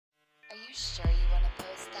you sure you want to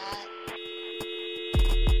post that?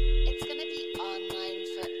 It's gonna be online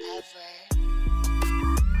forever.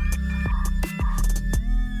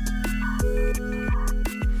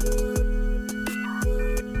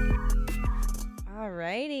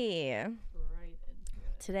 Alrighty. Right into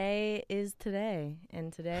it. Today is today,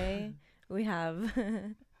 and today we have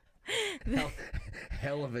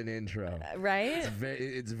Hell of an intro, right?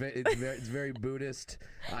 It's very Buddhist.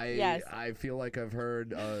 Yes. I feel like I've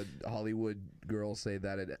heard a Hollywood girl say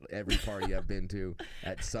that at every party I've been to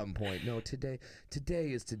at some point. No, today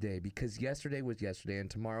is today because yesterday was yesterday and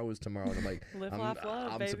tomorrow is tomorrow. And I'm like, Live, laugh,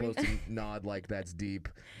 love, I'm baby. supposed to nod like that's deep,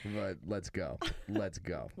 but let's go.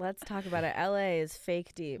 Let's talk about it. LA is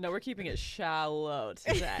fake deep. No, we're keeping it shallow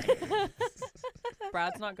today.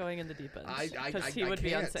 Brad's not going in the deep end because he would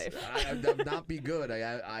be unsafe. I would not be good.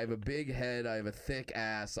 I have a big head. I have a thick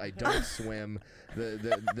ass. I don't swim.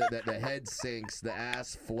 The head sinks. The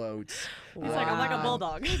ass floats. He's like, I'm like a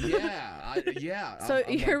bulldog. Yeah. So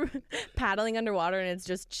I'm you're paddling underwater and it's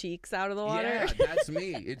just cheeks out of the water? Yeah, that's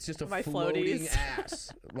me. It's just a My floating floaties.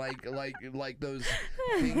 ass. Like those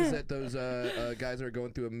things that those guys that are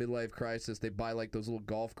going through a midlife crisis, they buy like those little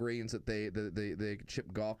golf greens that they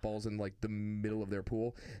chip golf balls in like the middle of their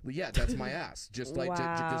pool. Yeah, that's my ass. Just like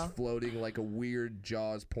just floating like a weird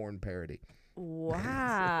Jaws porn parody.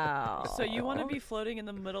 Wow. So you want to be floating in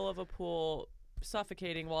the middle of a pool,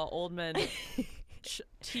 suffocating while old men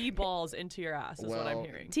tee balls into your ass is what I'm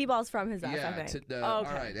hearing. T-balls from his ass, Yeah, I think. Okay. all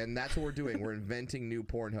right, and that's what we're doing. We're inventing new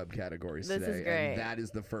Pornhub categories This today, is great. and that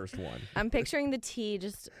is the first one. I'm picturing the T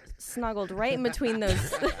just snuggled right in between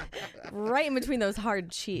those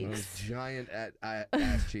hard cheeks. Those giant ass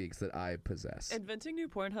cheeks that I possess. Inventing new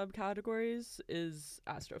Pornhub categories is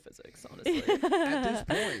astrophysics, honestly. At this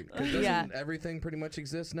point, because doesn't Yeah. everything pretty much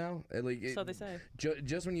exist now? So they say.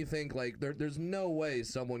 Just when you think like there's no way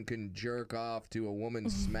someone can jerk off to a woman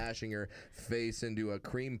smashing her face into a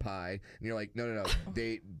cream pie, and you're like, no,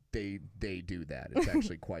 they do that. It's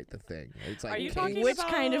actually quite the thing. It's like Are you cake- talking Which about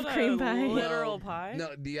kind of a cream pie? Literal pie? No,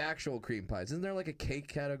 the actual cream pies. Isn't there like a cake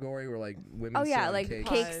category where like women? Oh, yeah, sit on like cakes?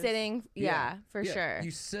 cake Pies. sitting. Yeah, for Yeah, sure.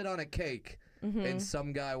 You sit on a cake, Mhm. and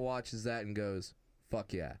some guy watches that and goes,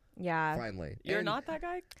 "Fuck yeah!" Yeah. Finally, You're And- not that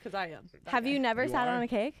guy? Because I am. that Have guy. you never You sat are? on a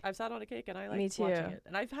cake? I've sat on a cake and I like Me watching too. it.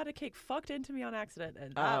 And I've had a cake fucked into me on accident,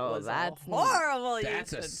 and that Oh, was that's a horrible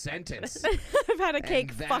That's a use. sentence. I've had a And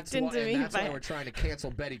cake that's fucked into and me. that's why by- we're trying to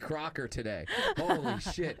cancel Betty Crocker today. Holy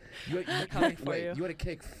shit! Coming for Wait, you. you had a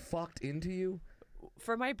cake fucked into you?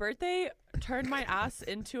 For my birthday, turned my ass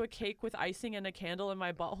into a cake with icing and a candle in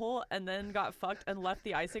my butthole, and then got fucked and left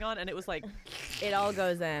the icing on, and it was like, It all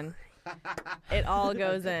goes in. It all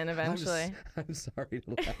goes in eventually. I'm sorry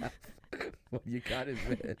to laugh. Well, you gotta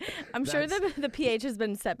admit. I'm sure that's- the pH has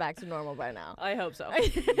been set back to normal by now. I hope so.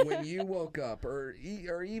 when you woke up, or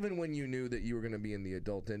even when you knew that you were going to be in the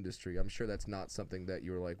adult industry, I'm sure that's not something that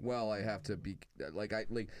you were like, well, I have to be like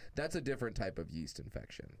that's a different type of yeast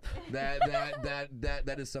infection.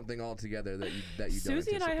 That is something altogether that you don't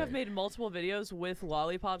Susie and I have anticipate. made multiple videos with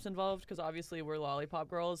lollipops involved, because obviously we're lollipop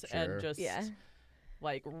girls, Sure. and just Yeah.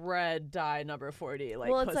 like red dye number 40, like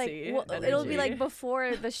Well, it's pussy. like it'll be energy. like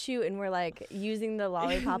before the shoot, and we're like using the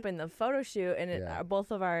lollipop in the photo shoot, and Yeah. both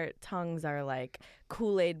of our tongues are like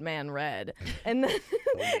Kool-Aid Man red, and then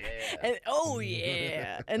Oh,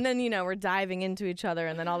 yeah. and then we're diving into each other,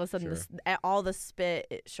 and then all of a sudden Sure. all the spit,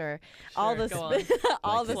 all the go spit,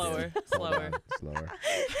 all the slower, Hold slower. on, slower.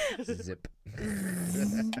 Zip.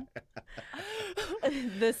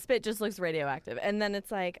 the spit just looks radioactive, and then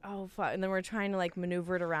it's like, oh fuck, and then we're trying to like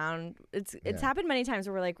maneuver it around. It's Yeah. happened many times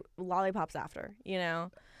where we're like lollipops after,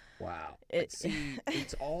 Wow. It- See,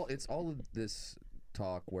 it's all of this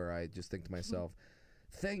talk where I just think to myself,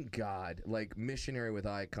 thank God, like missionary with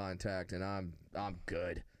eye contact, and I'm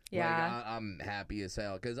good. Yeah. Like, I'm happy as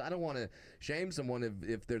hell because I don't want to shame someone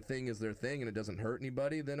if their thing is their thing and it doesn't hurt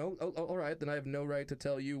anybody. Then all right, then I have no right to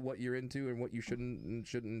tell you what you're into and what you shouldn't and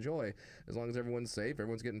shouldn't enjoy. As long as everyone's safe,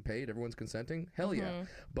 everyone's getting paid, everyone's consenting. Hell yeah.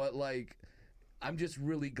 But like, I'm just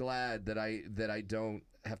really glad that I don't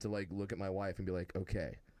have to like look at my wife and be like,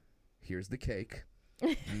 okay, here's the cake.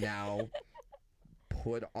 Now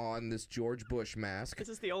put on this George Bush mask. This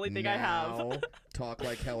is the only thing I have. Now talk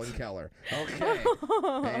like Helen Keller. Okay.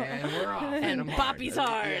 And we're off. And I'm Poppy's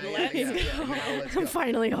hard. Let's Now let's go.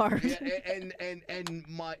 Finally hard. Yeah,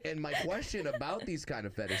 and my question about these kind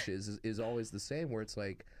of fetishes is always the same, where it's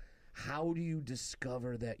like, how do you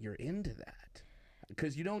discover that you're into that?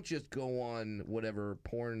 Because you don't just go on whatever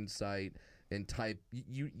porn site and type.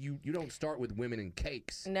 You don't start with women and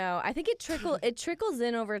cakes. No, I think it trickles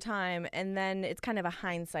in over time, and then it's kind of a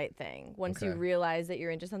hindsight thing. Once you Okay. realize that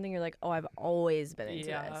you're into something, you're like, oh, I've always been into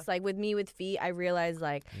Yeah. this. Like with me with feet, I realized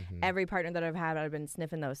like every partner that I've had, I've been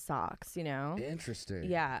sniffing those socks. You know? Interesting.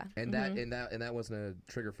 Yeah. And that wasn't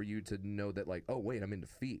a trigger for you to know that, like, oh wait, I'm into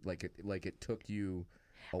feet. Like it took you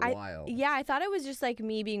a while. Yeah, I thought it was just like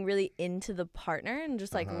me being really into the partner and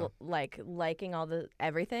just like liking all the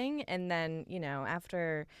everything, and then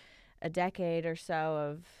after a decade or so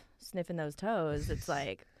of sniffing those toes, it's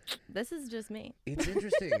like this is just me. It's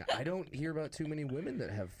interesting. I don't hear about too many women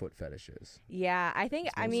that have foot fetishes. Yeah, I think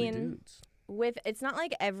It's I mostly mean dudes. it's not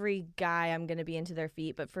like every guy I'm gonna be into their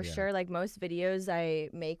feet, but for sure, like most videos I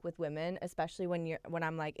make with women, especially when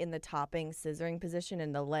I'm like in the topping scissoring position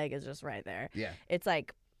and the leg is just right there. Yeah. It's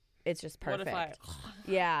like it's just perfect. What if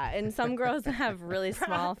Yeah, and some girls that have really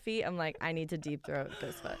small feet, I'm like, I need to deep throat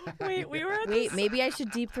this foot. Wait, we were at Wait, maybe I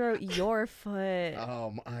should deep throat your foot.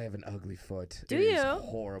 I have an ugly foot. Do It is you?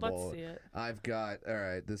 horrible. Let's see it. I've got. All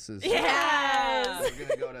right, this is. Yes! We're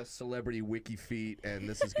gonna go to Celebrity Wiki Feet, and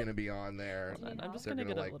this is gonna be on there. I'm just They're gonna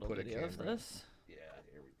get like a little put video of camera. this. Yeah,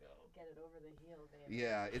 here we go. Get it over the heel, baby.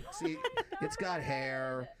 Yeah, it's got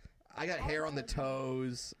hair. I got hair on the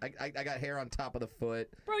toes. I got hair on top of the foot.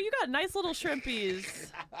 Bro, you got nice little shrimpies.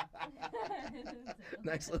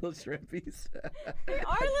 Nice little shrimpies. They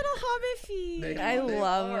are little hobbit feet. I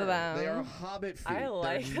love them. They are hobbit feet. I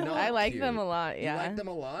like They're them. not I like cute. them a lot. Yeah. You like them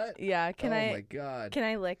a lot? Yeah. Can oh I? my god. Can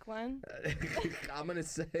I lick one? I'm gonna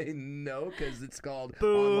say no because it's called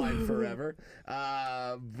online forever.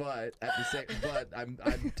 But at the same, but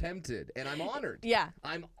I'm tempted and I'm honored. Yeah.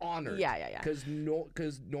 I'm honored. Yeah. Because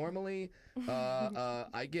normally,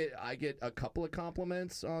 I get a couple of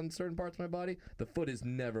compliments on certain parts of my body. The foot is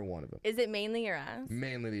never one of them. Is it mainly your ass?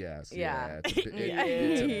 Mainly the ass. Yeah. It's a,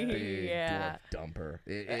 it's a big Yeah. dwarf dumper.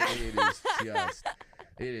 It is just.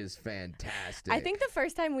 It is fantastic. I think the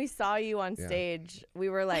first time we saw you on Yeah. stage, we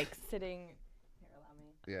were like sitting.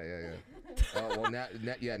 Here, allow me. Yeah. Oh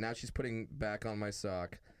well, now she's putting back on my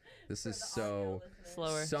sock. This is so.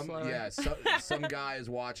 Slower. Some guy is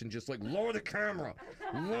watching, just like lower the camera,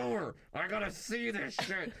 lower. I gotta see this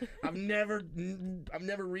shit. I've never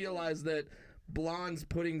realized that blondes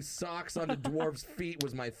putting socks onto dwarves' feet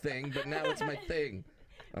was my thing, but now it's my thing.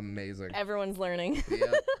 Amazing. Everyone's learning.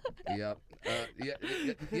 Yep.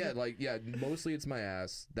 Mostly it's my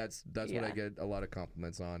ass. That's what I get a lot of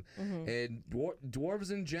compliments on. And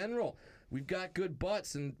dwarves in general, we've got good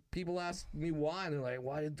butts, and people ask me why, and they're like,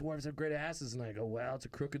 "Why do dwarves have great asses?" And I go, "Well, it's a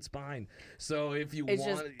crooked spine. So if you want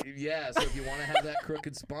to have that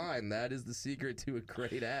crooked spine, that is the secret to a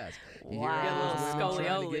great ass." You hear Wow. those women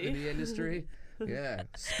trying to get Scoliosis. into the industry? Yeah,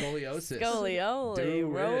 scoliosis. Scolioli, Do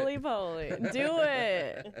roly it. poly, do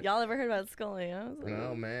it. Y'all ever heard about scoliosis?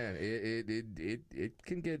 Oh man, it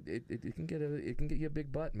can get you a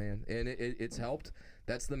big butt, man, and it's helped.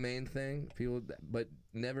 That's the main thing. People, but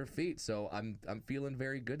never feet. So I'm feeling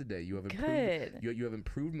very good today. You have improved. Good. You have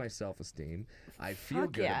improved my self-esteem. I feel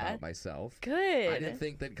Fuck good yeah. about myself. Good. I didn't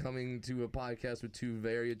think that coming to a podcast with two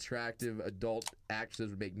very attractive adult actors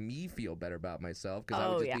would make me feel better about myself, because I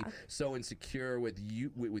would just be so insecure with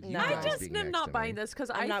you with you No. guys I just being am next not to buying me. this because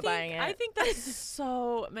I'm not buying it. I think that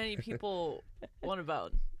so many people want to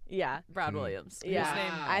bone Yeah. Brad Williams. Yeah. His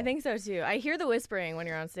name, I think so too. I hear the whispering when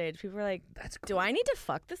you're on stage. People are like, That's "Do I need to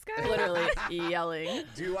fuck this guy?" literally yelling.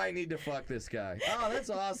 Do I need to fuck this guy? Oh, that's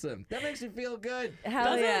awesome. That makes me feel good. Hell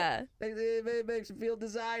Does it? yeah. It makes me feel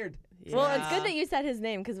desired. Well, it's Yeah. good that you said his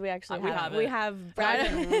name because we actually We have haven't. Brad.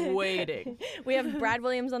 I've been waiting. We have Brad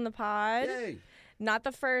Williams on the pod. Yay. Not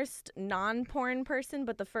the first non-porn person,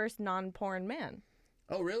 but the first non-porn man.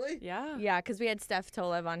 Oh, really? Yeah. Yeah, because we had Steph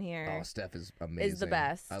Tolev on here. Oh, Steph is amazing.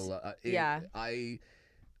 best. I love. Yeah.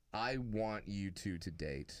 I want you two to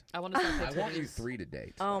date. I want to I want you three to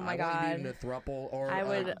date. Oh my I want you to be in God. a throuple, or I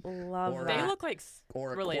would love or that. They look like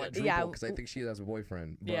or a related. quadruple, Yeah. because I think she has a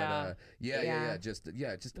boyfriend. But, Yeah. yeah. Yeah.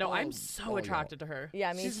 Just No, all- I'm all so y'all. attracted to her.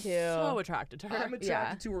 Yeah, me She's too. So attracted to her. I'm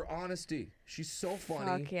attracted to her honesty. She's so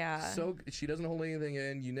funny. Fuck yeah. So she doesn't hold anything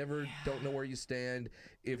in. You never don't know where you stand.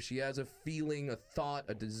 If she has a feeling, a thought,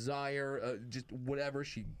 a desire, just whatever,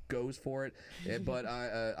 she goes for it. But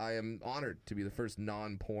I am honored to be the first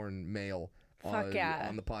non-porn male Fuck yeah.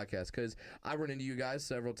 on the podcast, because I run into you guys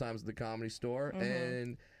several times at the Comedy Store, Mm-hmm.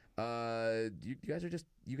 and you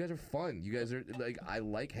guys are fun. You guys are like, I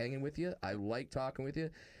like hanging with you. I like talking with you.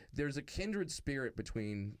 There's a kindred spirit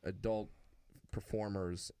between adult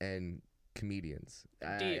performers and comedians.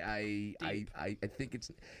 Deep. I think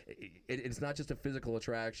it's not just a physical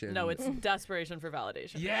attraction. No, it's desperation for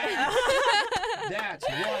validation. Yes, that's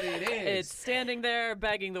what it is. It's standing there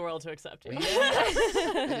begging the world to accept you. Yes.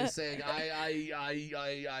 And just saying, I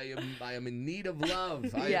am in need of love.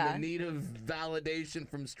 I am in need of validation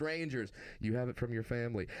from strangers. You have it from your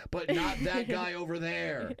family, but not that guy over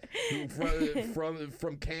there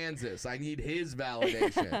from Kansas. I need his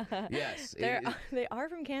validation. Yes, they are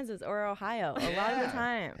from Kansas or Ohio a lot of the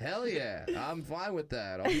time. Hell yeah, I'm fine with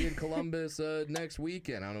that. I'll be in Columbus next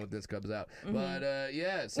weekend. I don't know when this comes out, but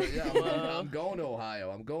I'm going to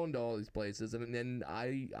Ohio. I'm going to all these places, and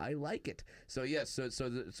I like it. So yes, so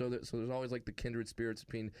there's always like the kindred spirits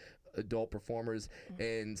between adult performers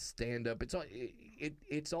and stand up.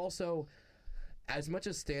 It's also, as much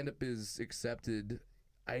as stand up is accepted,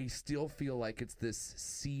 I still feel like it's this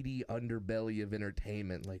seedy underbelly of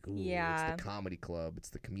entertainment. Like, ooh, it's the comedy club. It's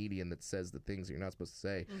the comedian that says the things that you're not supposed to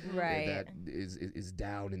say. Right. That is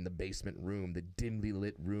down in the basement room, the dimly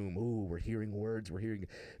lit room. Ooh, we're hearing words. We're hearing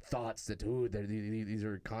thoughts that, these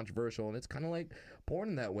are controversial. And it's kind of like porn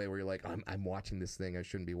in that way, where you're like, I'm watching this thing I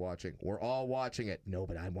shouldn't be watching. We're all watching it. No,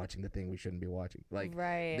 but I'm watching the thing we shouldn't be watching. Like,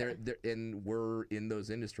 right. And we're in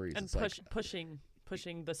those industries. And it's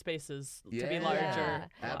pushing the spaces to be larger.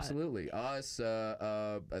 Absolutely. Us,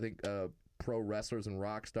 I think pro wrestlers and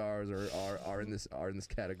rock stars are in this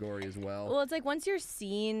category as well. Well, it's like once you're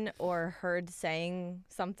seen or heard saying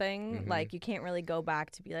something, like you can't really go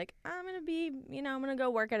back to be like, I'm gonna go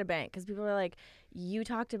work at a bank, because people are like, you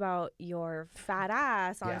talked about your fat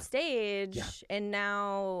ass on stage, and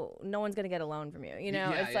now no one's gonna get a loan from you. You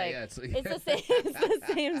know, it's the same. It's the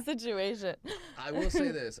same situation. I will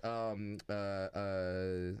say this. I don't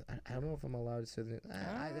know if I'm allowed to say the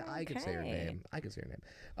name. I can say her name.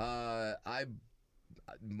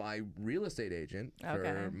 My real estate agent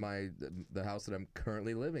for the house that I'm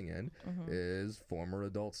currently living in is former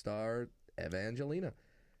adult star Evangelina.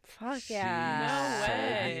 Fuck yeah! No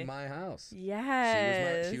way. Sold me my house.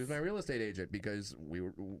 Yes. She was my real estate agent because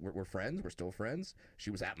we're friends. We're still friends. She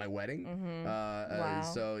was at my wedding. Wow.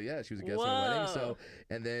 So yeah, she was a guest at my wedding. So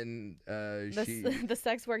and then the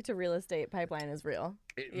sex work to real estate pipeline is real.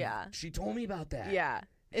 She told me about that. Yeah.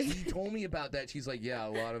 She told me about that. She's like, yeah, a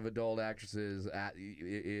lot of adult actresses,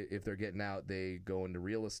 if they're getting out, they go into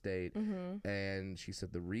real estate. And she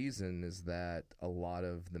said the reason is that a lot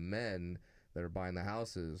of the men that are buying the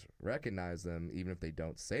houses recognize them, even if they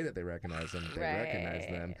don't say that they recognize them. They recognize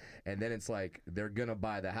them, and then it's like they're gonna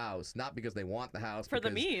buy the house, not because they want the house, for the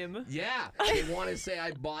meme. Yeah, they want to say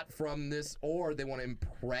I bought from this, or they want to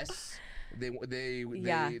impress. They want the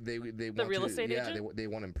real estate agent. They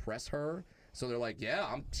want to impress her. So they're like,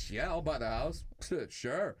 I'll buy the house.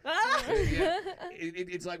 Sure.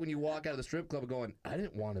 It's like when you walk out of the strip club going, I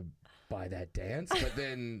didn't want to buy that dance, but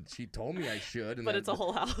then she told me I should. And but it's a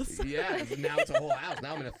whole house. Yeah, now it's a whole house.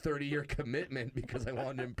 Now I'm in a 30-year commitment because I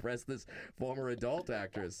wanted to impress this former adult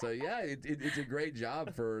actress. So yeah, it's a great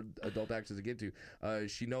job for adult actors to get to.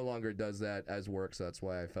 She no longer does that as work, so that's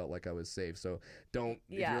why I felt like I was safe. So don't,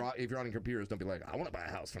 if you're on your computers, don't be like, I want to buy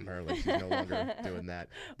a house from her. Like, she's no longer doing that.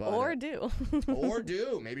 But, or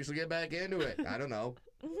do. Maybe she'll get back into it. I don't know.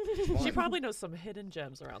 She probably knows some hidden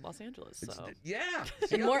gems around Los Angeles. So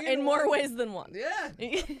in more ways than one. Yeah.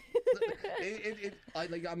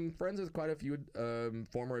 I'm friends with quite a few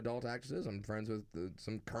former adult actresses. I'm friends with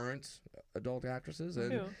some current adult actresses,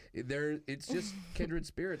 and it's just kindred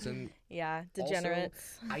spirits. And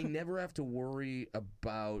degenerates. Also, I never have to worry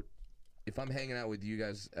about if I'm hanging out with you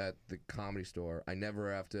guys at the Comedy Store. I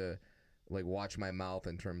never have to watch my mouth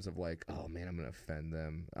in terms of oh man, I'm gonna offend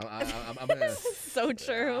them. I'm gonna so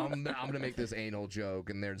true. I'm gonna make this anal joke,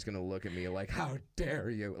 and they're just gonna look at me like, how dare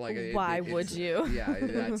you? Why would you? Yeah,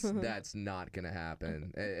 that's not gonna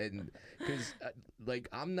happen. And because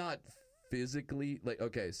I'm not physically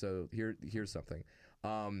okay. So here's something.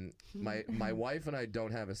 My wife and I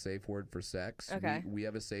don't have a safe word for sex. Okay. We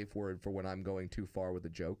have a safe word for when I'm going too far with a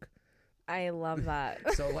joke. I love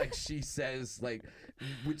that. So she says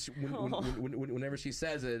whenever she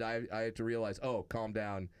says it, I have to realize, calm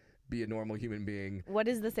down, be a normal human being. What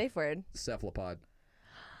is the safe word? Cephalopod.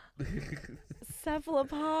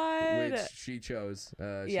 Cephalopod. Which she chose.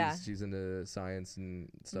 She's into science and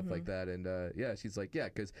stuff like that, and she's like,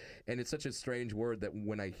 and it's such a strange word that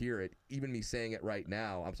when I hear it, even me saying it right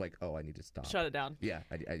now, I'm just like, I need to stop. Shut it down. Yeah,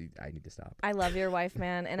 I need to stop. I love your wife,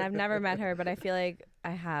 man, and I've never met her, but I feel like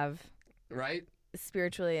I have. Right?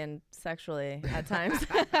 spiritually and sexually at times.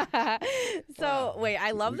 So wait,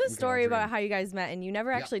 I love we the can all story about dream. how you guys met, and you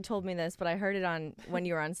never actually told me this, but I heard it on when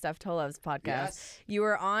you were on Steph Tolov's podcast. Yes. You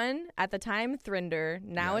were on at the time Thrinder,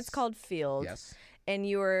 now it's Yes. called Field, Yes. and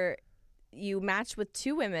you matched with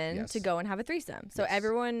two women to Yes. go and have a threesome. So Yes.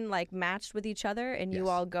 everyone like matched with each other, and you Yes.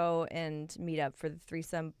 all go and meet up for the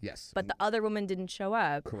threesome. Yes. But the other woman didn't show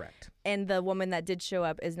up, Correct. and the woman that did show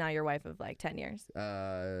up is now your wife of like 10 years.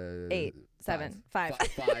 8, 7, 5.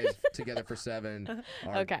 5 together for 7.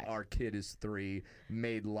 Okay. Our kid is 3.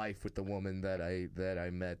 Made life with the woman that I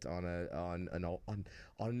met on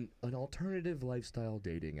an alternative lifestyle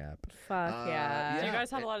dating app. Fuck yeah. Do you Yeah. guys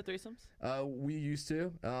have a lot of threesomes? We used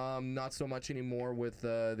to, not so much anymore with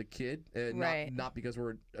the kid. Right. Not because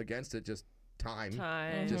we're against it, just time.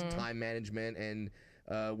 Time. Just time management, and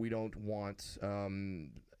we don't want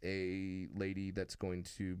a lady that's going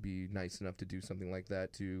to be nice enough to do something like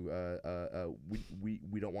that.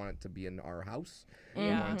 We don't want it to be in our house. We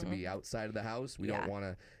want it to be outside of the house. We don't want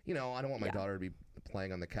to, I don't want my daughter to be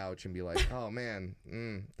playing on the couch and be like, oh man,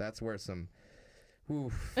 that's where some.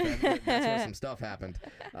 That's where some stuff happened.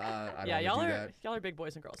 I don't Y'all wanna do are that. y'all are big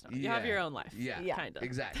boys and girls now. You have Yeah. your own life. Yeah, kind of.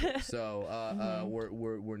 exactly. So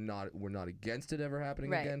we're not against it ever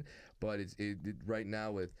happening Right. again, but it right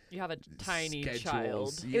now with You have a tiny schedules,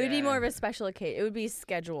 child. It would be yeah. more of a special occasion. It would be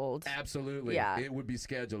scheduled. Absolutely. Yeah. It would be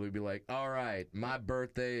scheduled. We'd be like, all right, my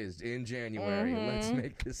birthday is in January. Let's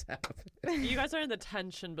make this happen. You guys are in the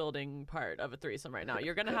tension building part of a threesome right now.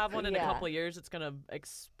 You're gonna have one in a Yeah. couple of years. It's gonna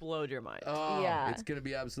explode your mind. Oh, Yeah. it's gonna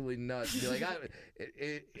be absolutely nuts. Be like,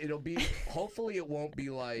 it'll be. Hopefully, it won't be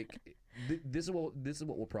like. This is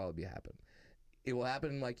what will probably happen. It will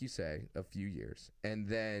happen, like you say, a few years, and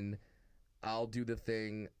then I'll do the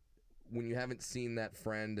thing when you haven't seen that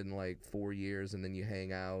friend in like 4 years, and then you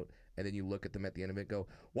hang out. And then you look at them at the end of it and go,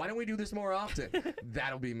 why don't we do this more often?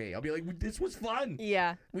 That'll be me. I'll be like, this was fun.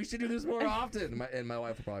 Yeah. We should do this more often. And my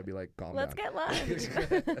wife will probably be like, calm Let's down. get lunch.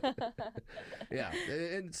 Yeah.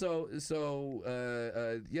 And so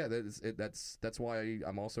yeah, that's why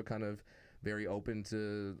I'm also kind of very open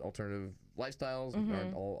to alternative lifestyles,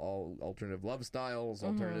 or all alternative love styles,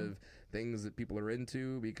 alternative things that people are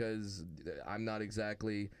into, because I'm not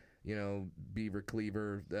exactly, Beaver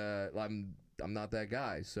Cleaver. I'm not that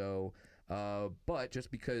guy. So, but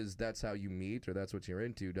just because that's how you meet or that's what you're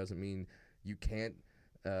into doesn't mean you can't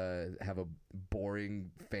have a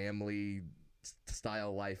boring family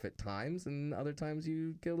style life at times, and other times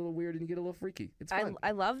you get a little weird and you get a little freaky. It's fun.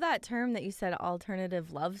 I love that term that you said,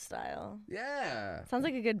 alternative love style. Yeah. Sounds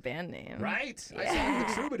like a good band name. Right? I saw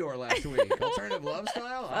the Troubadour last week. Alternative love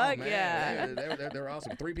style? Oh, Fuck man. yeah. They were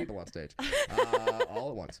awesome. 3 people on stage. All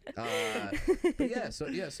at once. But so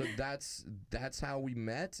that's how we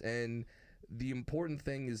met. And the important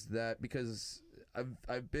thing is that, because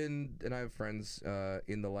I've been, and I have friends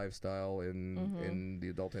in the lifestyle, in the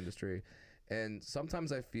adult industry, and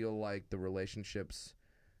sometimes I feel like the relationships,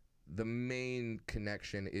 the main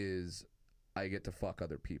connection is I get to fuck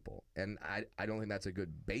other people. And I don't think that's a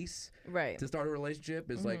good base Right. to start a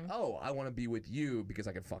relationship. Is like, oh, I want to be with you because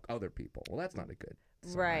I can fuck other people. Well, that's not a good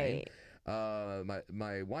sign. Right.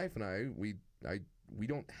 My wife and I, we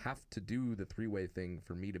don't have to do the 3-way thing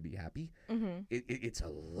for me to be happy. It's a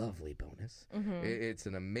lovely bonus. It's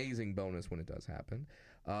an amazing bonus when it does happen.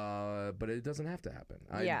 But it doesn't have to happen.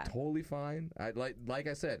 I'm totally fine. Like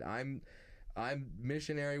I said, I'm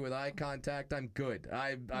missionary with eye contact. I'm good.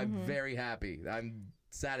 I'm very happy. I'm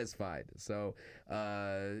satisfied. So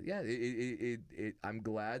yeah, I'm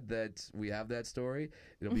glad that we have that story.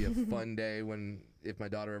 It'll be a fun day if my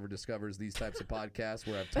daughter ever discovers these types of podcasts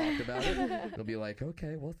where I've talked about it. It'll be like,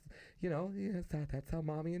 okay, well, that's how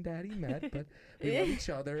mommy and daddy met, but we love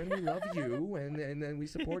each other and we love you, and then we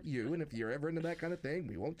support you, and if you're ever into that kind of thing,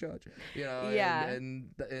 we won't judge. Yeah.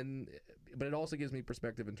 And but it also gives me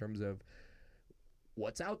perspective in terms of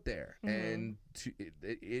what's out there, and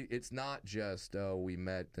it's not just we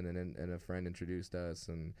met and a friend introduced us,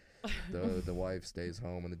 and the wife stays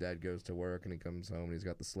home and the dad goes to work and he comes home and he's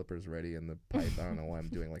got the slippers ready and the pipe. I don't know why I'm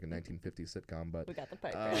doing like a 1950s sitcom, but We got the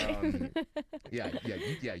pipe ready.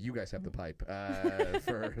 yeah, you guys have the pipe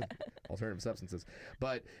for alternative substances,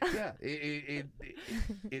 but yeah,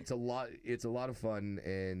 it's a lot of fun,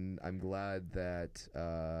 and I'm glad that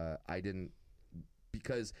I didn't,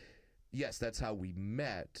 because yes, that's how we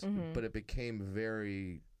met, but it became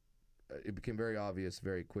very obvious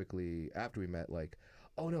very quickly after we met, like,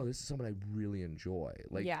 oh no, this is someone I really enjoy.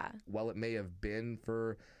 Like, while it may have been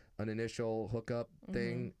for an initial hookup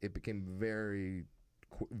thing, it became very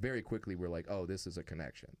very quickly we're like, oh, this is a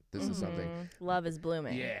connection. This is something. Love is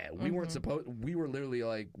blooming. Yeah, we weren't supposed. We were literally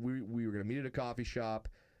like, we were gonna meet at a coffee shop,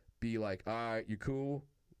 be like, all right, you cool?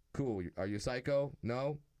 Cool. Are you psycho?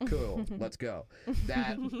 No. Cool. Let's go.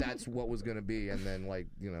 That's what was gonna be, and then like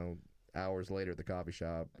hours later at the coffee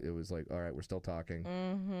shop, it was like, all right, we're still talking.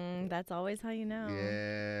 That's always how you know.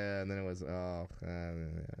 Yeah, and then it was yeah.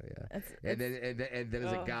 And then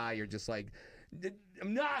as a guy, you're just like,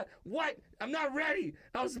 I'm not ready.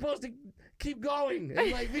 I was supposed to keep going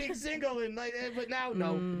and like being single and like, but now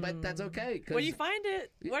no, but that's okay. When you find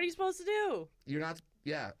it, what are you supposed to do? You're not.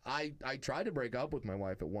 Yeah, I tried to break up with my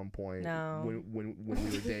wife at one point. No. When we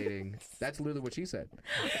were dating. That's literally what she said.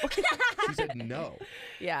 She said no.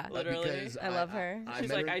 Yeah, literally. Because I love her. She's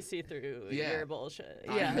met like, her- I see through your bullshit.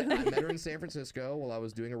 Yeah. I met her in San Francisco while I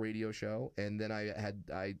was doing a radio show, and then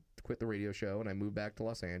I quit the radio show and I moved back to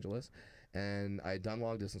Los Angeles. And I had done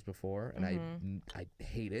long distance before, and I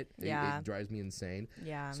hate it. Yeah. It drives me insane.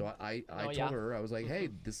 Yeah. So I told her, I was like, hey,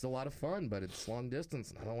 this is a lot of fun, but it's long distance,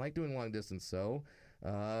 and I don't like doing long distance. So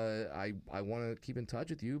I want to keep in touch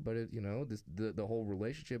with you, but the whole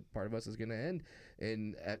relationship part of us is going to end.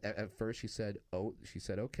 And at first she said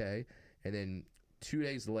okay, and then 2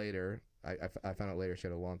 days later, I found out later she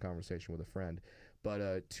had a long conversation with a friend,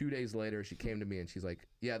 but 2 days later she came to me and she's like,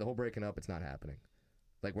 yeah, the whole breaking up, it's not happening.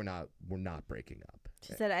 Like we're not breaking up.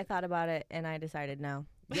 She said, I thought about it and I decided no.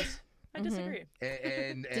 Yes. I disagree.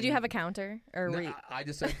 And Did you have a counter or no, I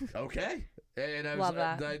just said okay, and I was Love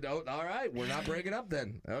that. all right, we're not breaking up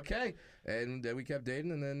then. Okay, and then we kept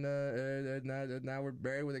dating, and then now we're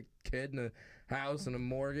married with a kid and a house and a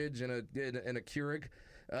mortgage and a Keurig.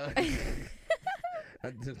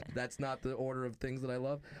 That's not the order of things that I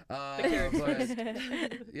love. But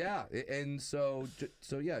yeah, and so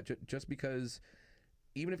yeah, just because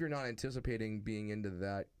even if you're not anticipating being into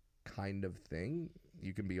that kind of thing,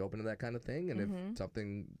 you can be open to that kind of thing, and if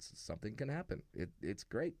something can happen, it's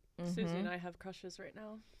great. Susie and I have crushes right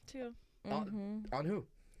now too. On who?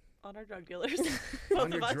 On our drug dealers.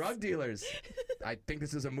 On your drug dealers. I think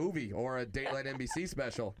this is a movie or a Dateline NBC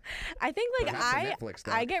special. I think like Perhaps a Netflix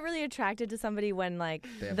doc. I get really attracted to somebody when like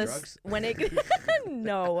They have drugs? when it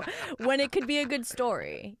no, when it could be a good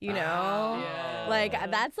story, you know? Yeah. Like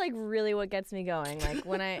that's like really what gets me going. Like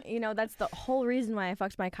when I, that's the whole reason why I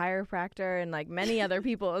fucked my chiropractor and like many other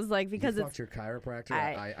people is like because You it's fucked your chiropractor?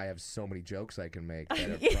 I have so many jokes I can make that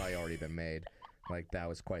have probably already been made. Like that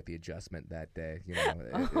was quite the adjustment that day.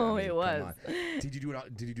 It was. On. Did you do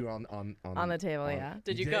it? Did you do it on the table? Yeah.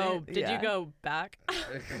 Did you did go? it? Did Yeah. you go back?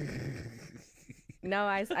 No,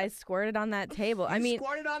 I squirted on that table. I mean,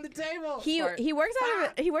 squirted on the table. he works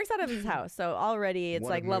out of his house, so already it's What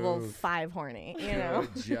a like level move. 5 horny. You know.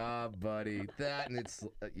 Good job, buddy. That and it's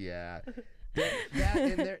yeah.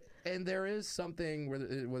 That and there is something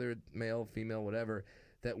whether it's male, female, whatever,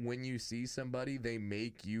 that when you see somebody, they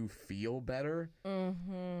make you feel better.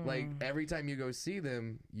 Mm-hmm. Like every time you go see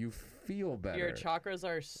them, you feel better. Your chakras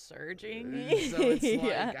are surging. So it's like,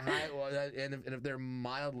 Yeah. and if they're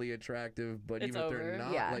mildly attractive, but It's even if they're over.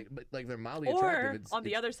 not, Yeah. like if they're mildly Or attractive, it's on the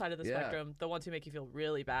it's- other side of the yeah. spectrum, the ones who make you feel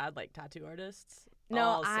really bad, like tattoo artists. No,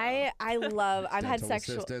 also. I love. I've had Dental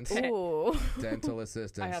sexual. assistants. Ooh. dental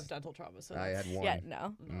assistants. I have dental trauma, so I had that's- one. Yeah,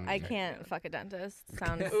 no, I can't fuck a dentist.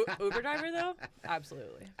 Sounds. Uber driver though,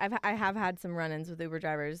 absolutely. I have had some run-ins with Uber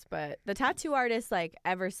drivers, but the tattoo artists, like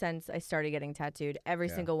ever since I started getting tattooed, every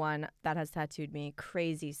Yeah. single one that has tattooed me,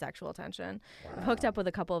 crazy sexual attention. I've hooked up with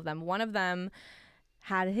a couple of them. One of them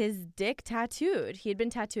had his dick tattooed. He had been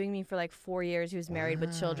tattooing me for like 4 years. He was married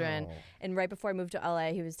with children. Wow. And right before I moved to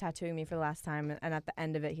LA, he was tattooing me for the last time. And at the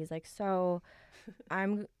end of it, he's like, so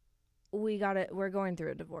we're going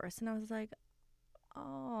through a divorce. And I was like,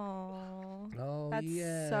 oh, that's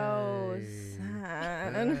so yay.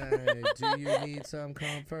 sad. Hey, do you need some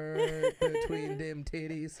comfort between them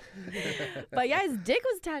titties? But yeah, his dick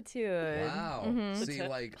was tattooed. Wow. Mhm. See,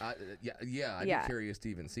 like, I'd Yeah. be curious to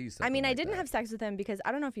even see something. I mean, I like didn't that. have sex with him because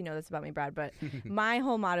I don't know if you know this about me, Brad, but my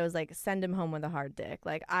whole motto is like, send him home with a hard dick.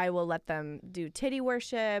 Like, I will let them do titty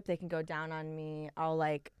worship. They can go down on me. I'll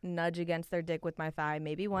like nudge against their dick with my thigh,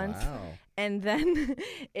 maybe once. Wow. And then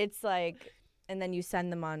it's like, and then you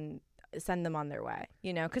send them on their way,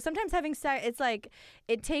 because sometimes having sex, it's like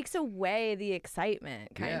it takes away the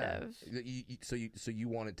excitement kind of. So you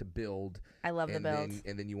want it to build. I love the and build. then,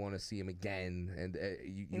 and then you want to see him again, and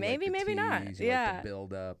you Maybe, like the maybe not. tease, you Yeah. like the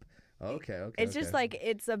build up. Okay. It's just like,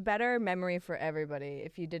 it's a better memory for everybody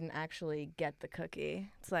if you didn't actually get the cookie.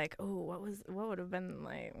 It's like, oh, what would have been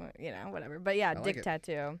like, whatever. But yeah, like dick it.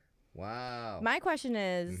 tattoo. Wow. My question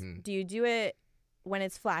is, Mhm. do you do it when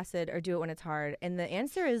it's flaccid or do it when it's hard? And the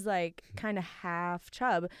answer is like kind of half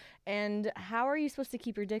chub. And how are you supposed to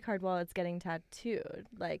keep your dick hard while it's getting tattooed?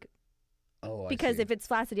 Like, Oh, I because see. if it's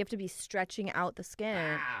flaccid, you have to be stretching out the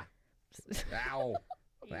skin. Ah! Ow.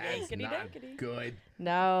 That's Yankety not dankety. good.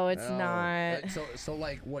 No, it's No. not. So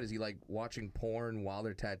like, what is he like watching porn while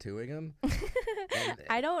they're tattooing him? And-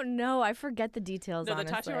 I don't know. I forget the details. No, the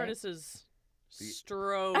honestly. tattoo artist is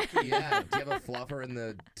stroking. Yeah. Do you have a fluffer in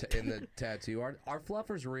the tattoo art? Are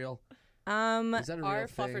fluffers real? Is that a real Our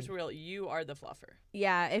thing? fluffer's real. You are the fluffer.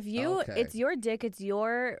 Yeah, if you, Okay. it's your dick, it's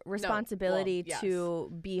your responsibility yes.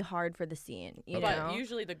 to be hard for the scene. You But know?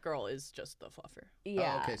 usually the girl is just the fluffer.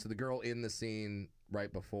 Yeah. Oh, okay, so the girl in the scene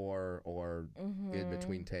right before or in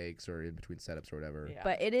between takes or in between setups or whatever, Yeah.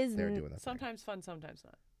 But it is. they're doing that. thing. Sometimes fun, sometimes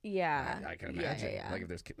not. Yeah. I can Yeah, imagine. yeah. Like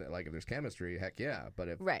if there's chemistry, heck yeah. But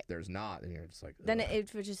if Right. there's not, then you're just like. Then ugh. it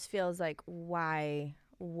just feels like why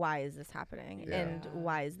is this happening Yeah. and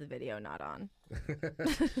why is the video not on?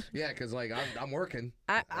 Yeah, because like I'm working.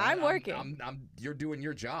 I'm working. You're doing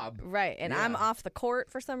your job. Right, and I'm Yeah. off the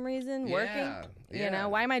court for some reason, working. Yeah, You yeah. know,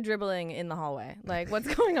 why am I dribbling in the hallway? Like,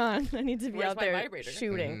 what's going on? I need to be Where's out my there vibrator?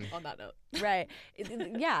 shooting. On that note. Right.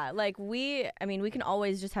 Yeah, like we can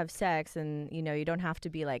always just have sex and, you know, you don't have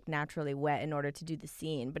to be like naturally wet in order to do the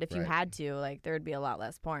scene. But if you Right. had to, like, there would be a lot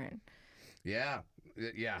less porn. Yeah,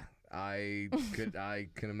 yeah. I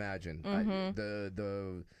can imagine. Mhm.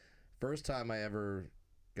 The first time I ever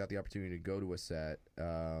got the opportunity to go to a set,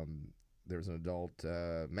 there was an adult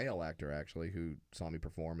male actor actually who saw me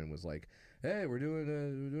perform and was like, "Hey, we're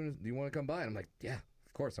doing do you want to come by?" And I'm like, "Yeah,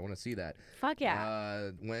 of course, I want to see that." Fuck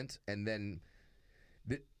yeah. Went and then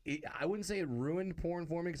I wouldn't say it ruined porn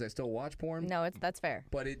for me because I still watch porn. No, that's fair.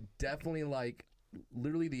 But it definitely like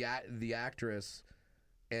literally the actress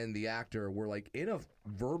and the actor were like in a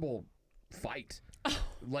verbal fight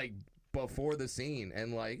like before the scene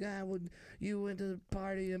and like you went to the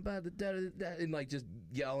party and blah, blah, blah, blah, and like just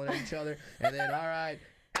yelling at each other and then all right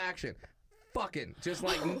action fucking just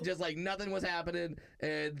like nothing was happening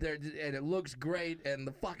and it looks great and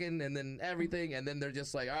the fucking and then everything and then they're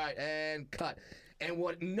just like all right and cut and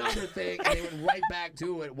what another thing and they went right back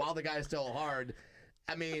to it while the guy's still hard.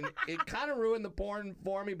 I mean, it kind of ruined the porn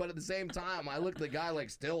for me, but at the same time, I looked at the guy like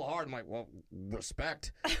still hard. I'm like, well,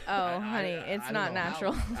 respect. Oh, honey, it's I don't not know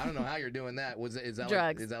natural. I don't know how you're doing that. Is that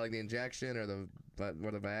Drugs. Like, is that like the injection or the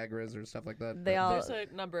Viagra's or stuff like that? They all- There's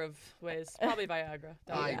a number of ways. Probably Viagra.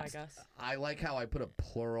 That would be my guess. I like how I put a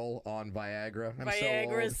plural on Viagra. I'm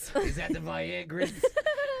Viagras. so old. Is that the Viagras?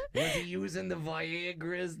 Was he using the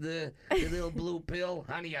Viagras, the little blue pill?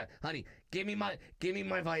 Honey, give me my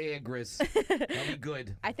Viagras. That'll be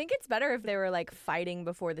good. I think it's better if they were like fighting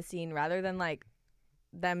before the scene rather than like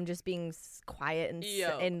them just being quiet and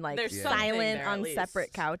and like there's something silent there, on at separate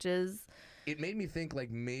least. couches. It made me think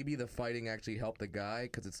like maybe the fighting actually helped the guy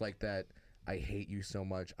because it's like that. I hate you so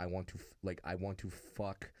much. I want to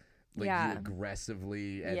fuck like Yeah. you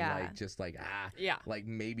aggressively and Yeah. like just like Yeah. like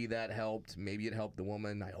maybe that helped. Maybe it helped the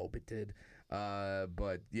woman. I hope it did.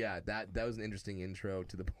 But yeah, that was an interesting intro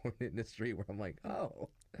to the porn industry where I'm like, oh,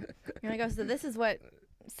 You're like, oh, so this is what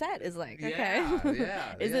set is like. Okay. yeah,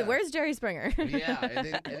 yeah. Is yeah. it? Where's Jerry Springer? Yeah,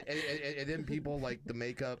 and then people like the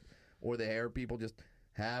makeup or the hair people just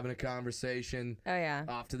having a conversation Oh yeah.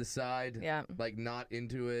 off to the side. Yeah. Like not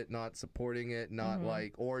into it, not supporting it, not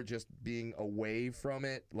like, or just being away from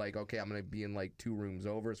it. Like, okay, I'm gonna be in like 2 rooms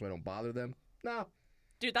over so I don't bother them. No.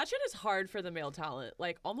 Dude, that shit is hard for the male talent.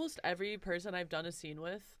 Like almost every person I've done a scene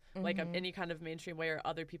with, like any kind of mainstream way or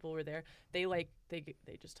other people were there, they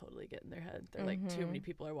just totally get in their head. They're like, too many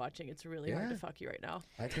people are watching. It's really hard to Yeah. fuck you right now.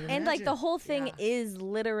 I can And like the imagine. whole thing Yeah. is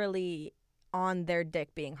literally on their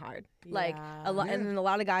dick being hard. Like a lot, Yeah. and then a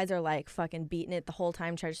lot of guys are like fucking beating it the whole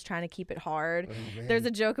time, just trying to keep it hard. Oh, man. There's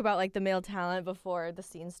a joke about like the male talent before the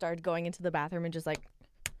scene started going into the bathroom and just like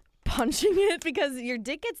punching it because your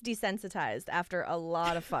dick gets desensitized after a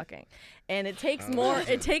lot of fucking, and it takes more.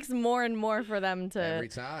 It takes more and more for them to. every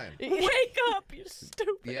time. Wake up, you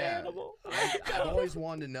stupid Yeah, animal. I've always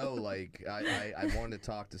wanted to know. Like, I wanted to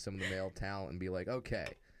talk to some of the male talent and be like, okay,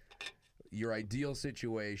 your ideal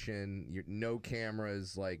situation, your no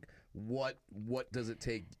cameras. Like, what does it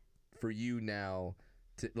take for you now?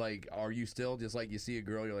 To, like, are you still just like you see a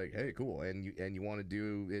girl, you're like, hey, cool, and you want to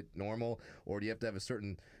do it normal, or do you have to have a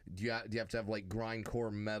certain? Do you have to have like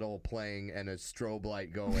grindcore metal playing and a strobe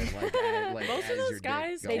light going? Like, Most as of your those dick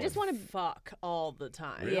guys, they going? just want to fuck all the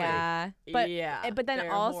time. Really? Yeah, but yeah, but then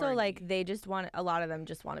they're also horny. like they just want, a lot of them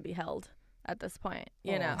just want to be held. at this point,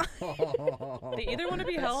 you know. They either want to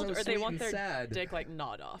be That's held so or they sweet want and their sad. dick like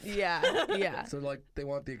gnawed off. Yeah. So like they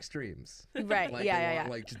want the extremes. Right. Like, yeah. they want,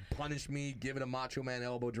 like, just punish me, give it a Macho Man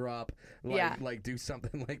elbow drop. Like, Yeah. like do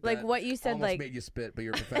something like that. Like what you said, Almost like made you spit, but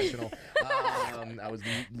you're a professional. I was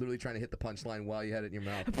literally trying to hit the punchline while you had it in your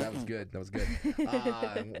mouth. That was good.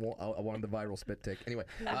 I wanted the viral spit take. Anyway,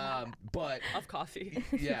 but Of coffee.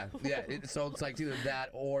 yeah. So it's like either that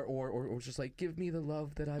or just like give me the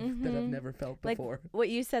love that I've never felt like before. what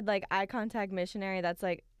you said, like eye contact missionary. That's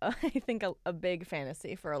like I think a big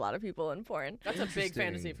fantasy for a lot of people in porn. That's a big Interesting.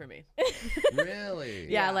 fantasy for me.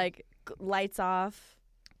 Really? Yeah, like lights off.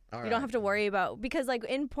 All You right. don't have to worry about, because like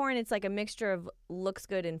in porn it's like a mixture of looks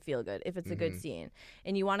good and feel good if it's a good scene,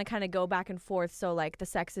 and you want to kind of go back and forth, so like the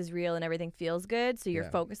sex is real and everything feels good, so you're Yeah.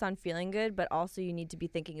 focused on feeling good, but also you need to be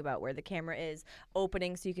thinking about where the camera is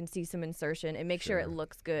opening so you can see some insertion and make sure it Sure.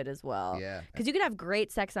 looks good as well. Yeah. Because you could have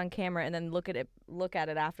great sex on camera and then look at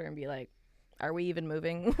it after and be like, are we even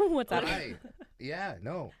moving? What's happening? Right. Yeah.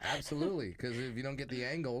 No. Absolutely. Because if you don't get the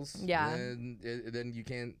angles, Yeah. then you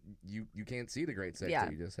can't see the great sex Yeah.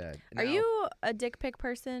 that you just had. Are Now- you a dick pic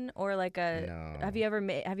person, or like a? No. Have you ever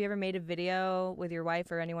made a video with your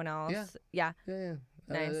wife or anyone else? Yeah. Yeah. Yeah.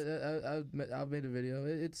 Nice. I've made a video.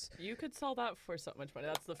 It's You could sell that for so much money.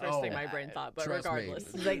 That's the first thing my brain thought. But trust me.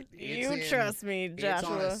 regardless, It's like, It's you in- trust me, It's on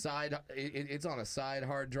Joshua. a side. It's on a side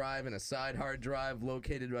hard drive, and a side hard drive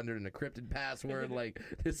located under an encrypted password. Like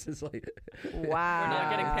this is like. Wow. we're not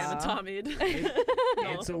getting It's-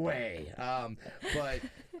 Panatomi'd. It's away. But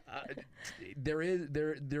there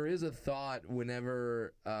is a thought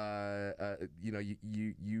whenever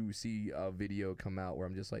you see a video come out where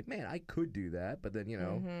I'm just like, man, I could do that, but then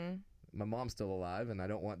my mom's still alive, and I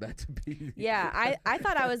don't want that to be. Yeah, I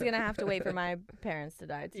thought I was gonna have to wait for my parents to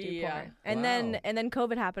die to do Yeah. porn, and Wow. then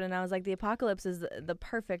COVID happened, and I was like, the apocalypse is the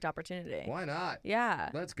perfect opportunity. Why not? Yeah.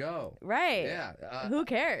 Let's go. Right. Yeah. Who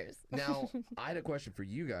cares? Now, I had a question for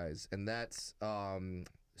you guys, and that's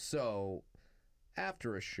so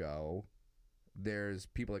after a show, there's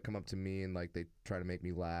people that come up to me and like they try to make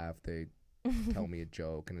me laugh. They tell me a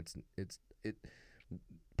joke, and it's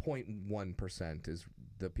 0.1% is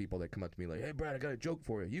the people that come up to me like, "Hey, Brad, I got a joke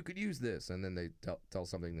for you. You could use this," and then they tell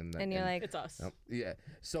something, And you're like, It's us. yeah.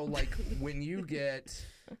 So like when you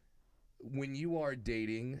are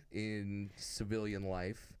dating in civilian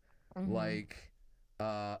life, like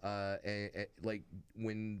like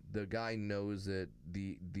when the guy knows that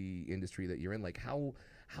the industry that you're in, like how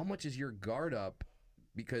much is your guard up?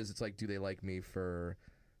 Because it's like, do they like me for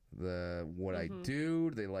what I do?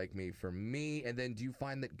 Do they like me for me? And then do you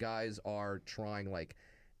find that guys are trying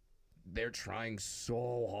they're trying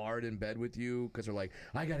so hard in bed with you because they're like,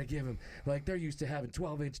 I gotta give him, like, they're used to having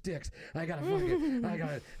 12-inch dicks. I gotta fucking, I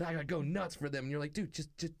gotta go nuts for them. And you're like, dude,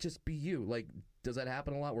 just be you. Like, does that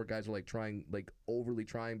happen a lot where guys are like trying, like overly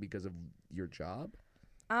trying because of your job?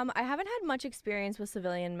 I haven't had much experience with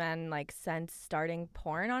civilian men like since starting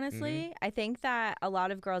porn, honestly. I think that a lot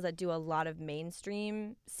of girls that do a lot of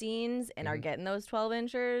mainstream scenes and are getting those 12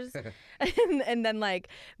 inchers and then like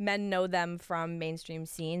men know them from mainstream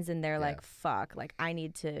scenes and they're like, fuck, like I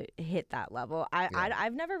need to hit that level.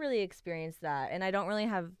 I've never really experienced that, and I don't really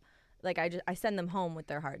have, like, I send them home with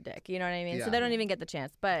their hard dick, you know what I mean? Yeah. So they don't even get the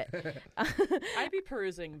chance. But I'd be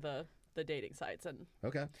perusing the dating sites, and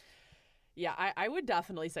Okay. yeah, I would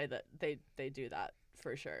definitely say that they do that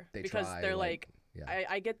for sure. They because try, they're like, like, yeah.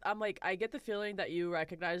 I get the feeling that you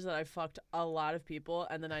recognize that I fucked a lot of people,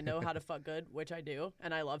 and then I know how to fuck good, which I do,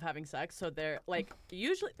 and I love having sex. So they're like,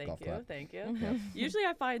 usually, Golf clap. thank you. Usually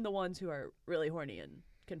I find the ones who are really horny and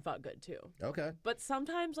can fuck good too. Okay. But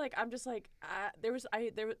sometimes, like, I'm just like,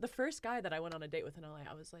 the first guy that I went on a date with in LA,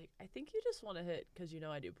 I was like, I think you just want to hit because you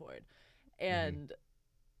know I do porn, and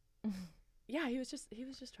yeah, he was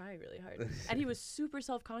just trying really hard, and he was super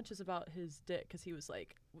self-conscious about his dick because he was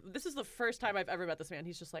like, this is the first time I've ever met this man.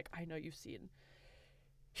 He's just like, I know you've seen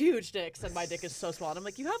huge dicks and my dick is so small, and I'm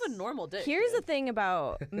like, you have a normal dick. here's dude. the thing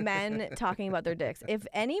about men talking about their dicks. If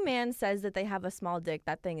any man says that they have a small dick,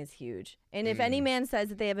 that thing is huge. And if any man says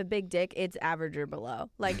that they have a big dick, it's average or below.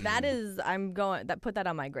 Like that is, put that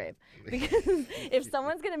on my grave. Because if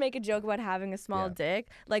someone's going to make a joke about having a small dick,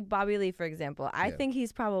 like Bobby Lee, for example, I think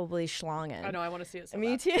he's probably schlonging. I know, I want to see it so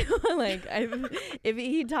Me bad. too. Like, if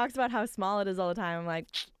he talks about how small it is all the time, I'm like,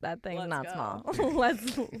 that thing's Let's not go. small.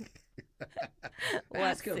 Let's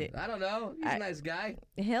Ask him. see. I don't know. He's a nice guy.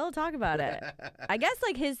 He'll talk about it. I guess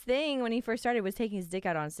like his thing when he first started was taking his dick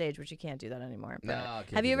out on stage, which you can't do that anymore. But No, can't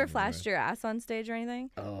have do you that ever flashed your ass on stage or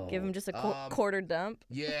anything? Oh, Give him just a quarter dump.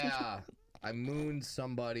 Yeah, I mooned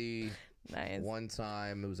somebody Nice. one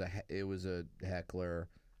time. It was a heckler,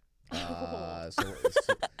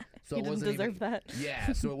 So He it didn't wasn't deserve even, that.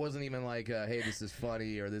 Yeah, so it wasn't even like, hey, this is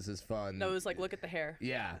funny or this is fun. No, it was like, look at the hair.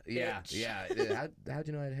 Yeah. How'd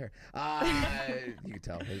you know I had hair? You could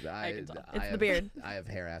tell. I can tell. It's the beard. I have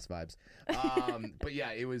hair ass vibes. But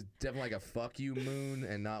yeah, it was definitely like a fuck you moon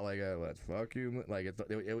and not like a let's fuck you moon. Like it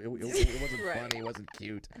wasn't Right. funny. It wasn't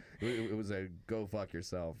cute. It was a go fuck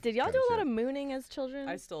yourself. Did y'all kinda do a lot shit. of mooning as children?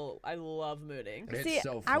 I love mooning. It's See,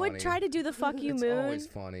 so I would funny. try to do the fuck you It's moon, always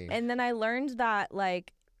funny. and then I learned that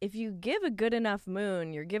like if you give a good enough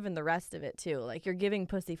moon, you're giving the rest of it too. Like you're giving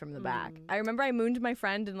pussy from the back. I remember I mooned my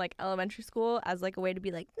friend in like elementary school as like a way to be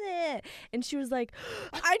like, "Meh," and she was like,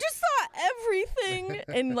 I just saw everything,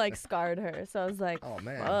 and like scarred her. So I was like, Oh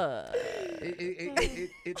man. fuck.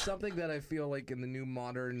 It's something that I feel like in the new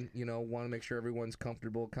modern, want to make sure everyone's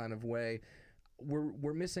comfortable kind of way.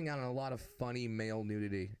 We're missing out on a lot of funny male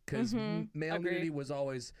nudity because male Agreed. nudity was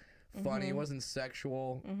always funny. It wasn't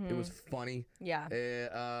sexual. It was funny. Yeah.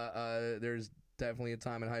 There's definitely a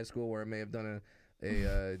time in high school where I may have done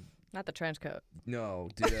a Not the trench coat.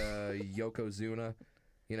 did a Yokozuna,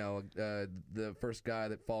 the first guy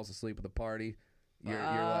that falls asleep at the party. You're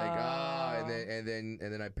like and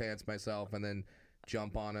then I pants myself and then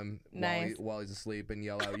jump on him Nice. while he's asleep and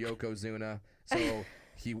yell out Yokozuna.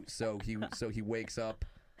 So he wakes up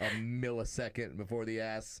a millisecond before the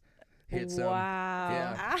ass hits him. Wow.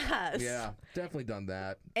 Yeah. Ass. Yeah, definitely done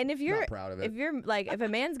that. And if you're Not proud of it. if you're like if a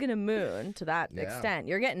man's gonna moon to that Yeah. extent,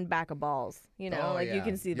 you're getting back of balls. You know, Oh, like you yeah.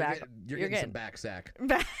 can see You're back. You're getting some back sack.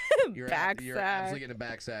 back You're back you're sack. absolutely getting a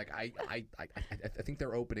back sack. I think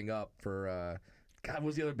they're opening up for God, what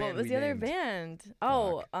was the other band? What was we the other named? band?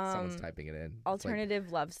 Oh, Fuck, someone's typing it in. It's like-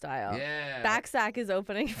 Alternative Love Style. yeah. Back sack is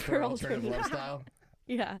opening for for alternative love style.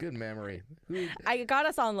 Yeah. Good memory. Who, I got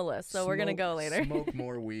us on the list, so we're gonna go later. Smoke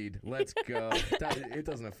more weed. Let's go. It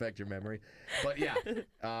doesn't affect your memory, but yeah,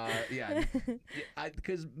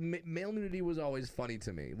 because male nudity was always funny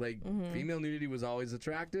to me. Like female nudity was always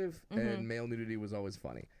attractive, and male nudity was always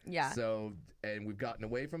funny. Yeah. So, and we've gotten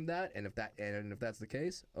away from that, and if that's the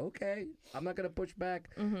case, okay, I'm not gonna push back.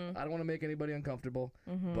 I don't want to make anybody uncomfortable,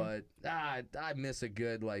 but I miss a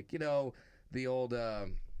good the old.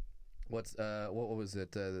 What was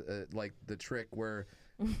it? Like the trick where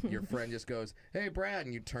your friend just goes, "Hey, Brad,"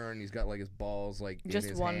 and you turn, he's got like his balls like Just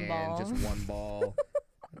in his one hand, ball. just one ball.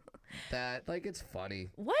 That it's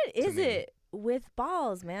funny. What is me. it with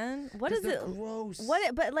balls, man? What 'Cause is they're it? gross. What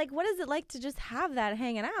is it like to just have that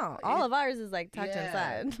hanging out? All of ours is like tucked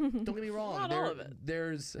Yeah. inside. Don't get me wrong. Not all of it.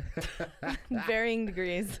 There's Varying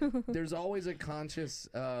degrees. there's always a conscious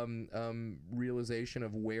realization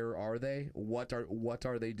of where are they, what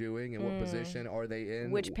are they doing, and what position are they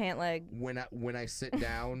in. Which pant leg? When I sit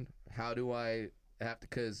down, how do I have to?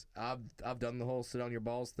 Because I've done the whole sit on your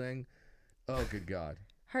balls thing. Oh, good God.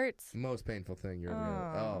 Hurts. Most painful thing you're ever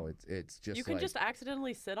gonna. Oh, it's just You can like, just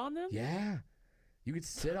accidentally sit on them? yeah, you could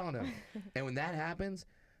sit on them, and when that happens,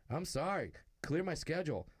 I'm sorry, clear my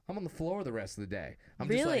schedule. I'm on the floor the rest of the day. I'm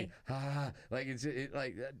Really? just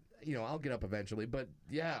like I'll get up eventually, but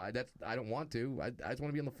yeah, I don't want to. I just want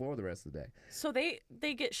to be on the floor the rest of the day. So they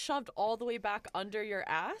get shoved all the way back under your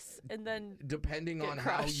ass and then Depending Get on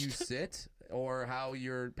how crushed. you sit or how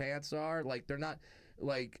your pants are, like they're not.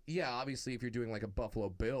 Like, yeah, obviously, if you're doing like a Buffalo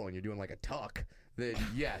Bill and you're doing like a tuck, then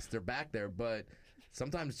yes, they're back there. But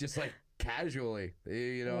sometimes just like casually,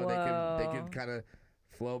 they can kind of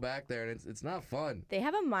flow back there, and it's not fun. They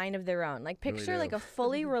have a mind of their own. Like Really picture do. like a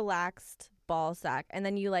fully relaxed ball sack, and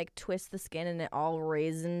then you like twist the skin, and it all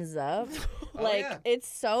raisins up. Oh, Like yeah. it's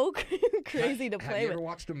so crazy to Have play you with. ever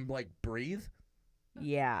watched them like breathe?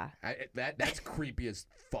 Yeah, That's creepy as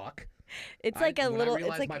fuck. it's like a when little. I It's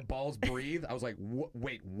realized like my balls breathe, I was like,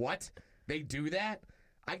 wait, what? They do that?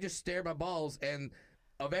 I just stare at my balls, and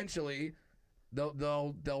eventually,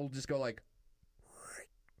 they'll just go like,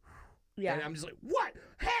 yeah. and I'm just like, what?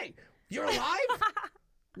 Hey, you're alive?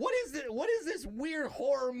 What is this weird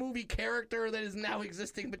horror movie character that is now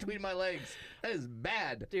existing between my legs? That is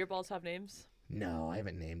bad. do your balls have names? No, I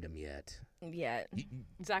haven't named them yet. Yeah.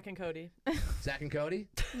 Zach and Cody. Zach and Cody?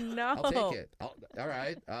 No. I'll take it. All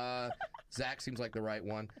right. Zach seems like the right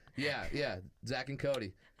one. Yeah. Zach and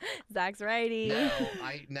Cody. Zach's righty.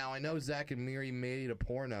 Now I know Zach and Miri made a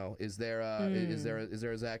porno. Is there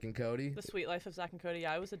a Zach and Cody? The Sweet Life of Zach and Cody.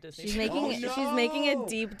 Yeah, I was a Disney. She's fan. making Oh, she's making a no!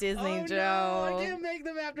 deep Disney Oh, joke. no, I can't make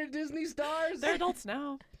them after Disney stars. They're adults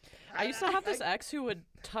now. I used to have this ex who would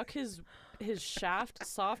tuck his his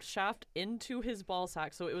soft shaft into his ball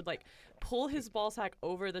sack, so it would like pull his ball sack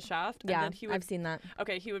over the shaft. Yeah, and then he would, I've seen that.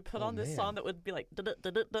 Okay, he would put Oh, on this man. song that would be like,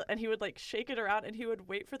 "Da-da-da-da-da," and he would like shake it around, and he would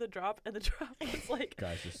wait for the drop, and the drop was like,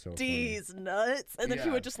 Guys, are so "These nuts," and then he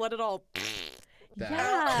Yeah. would just let it all. That-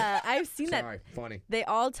 Yeah, I've seen that. Sorry, funny. They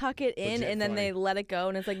all tuck it in Legit and then funny. they let it go,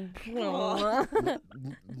 and it's like,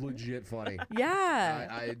 Legit funny. yeah.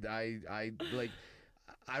 I like.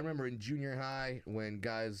 I remember in junior high when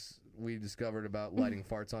guys we discovered about lighting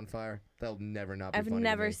farts on fire. That'll never not be I've funny to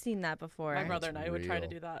never me. seen that before. My brother and I would try to real.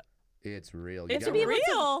 do that. It's real. It's gotta wear-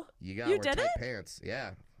 real. You gotta You wear did tight it? pants.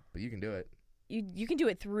 Yeah, but you can do it. You can do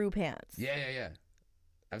it through pants. Yeah.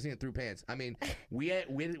 I've seen it through pants. I mean, we had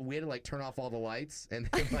to like turn off all the lights and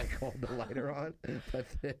then like hold the lighter on. But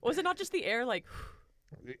Was it not just the air? Like,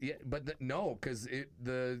 yeah, but no, because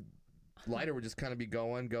the lighter would just kind of be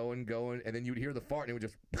going, and then you would hear the fart, and it would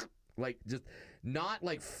just like just not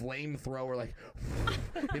like flamethrower, like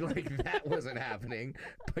like that wasn't happening,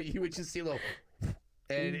 but you would just see a little.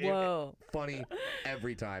 And Whoa. funny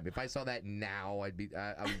every time. If I saw that now, I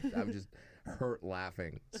would just hurt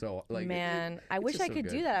laughing. So like, Man, I it's wish just I so could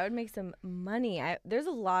do good. that. I would make some money. There's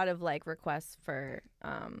a lot of like requests for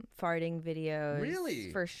farting videos.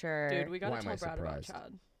 Really? For sure. dude, we gotta Why am I tell Brad about surprised?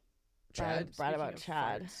 Chad. Chad. Brad about Speaking of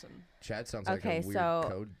Chad. farts and- Chad sounds like Okay, a weird so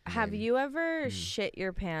code have name. you ever shit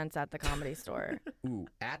your pants at the Comedy Store? Ooh,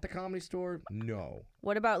 at the Comedy Store? No,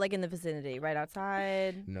 What about like in the vicinity, right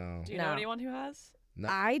outside? no. Do you know No. anyone who has? No.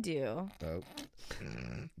 I do. Oh.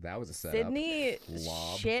 That was a setup. Sydney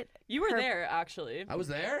Lob. shit. You were Her- there actually. I was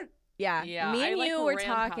there. Yeah, Yeah, me I, and like, you were ran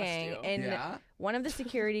past talking, you. and Yeah. one of the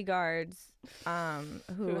security guards,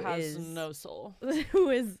 Who has no soul. who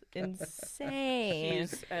is insane.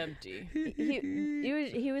 He's empty.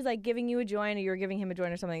 He was like giving you a joint, or you were giving him a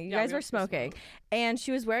joint or something. You Yeah, guys we were were supposed to smoking, and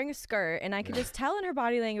she was wearing a skirt, and I could just tell in her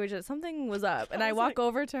body language that something was up. And I was walk like-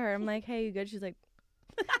 over to her, I'm like, "Hey, you good?" She's like,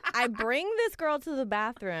 I bring this girl to the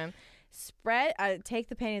bathroom, take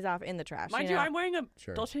the panties off in the trash. Mind you you, know? I'm wearing a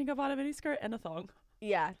Sure. Dolce & Gabbana miniskirt and a thong.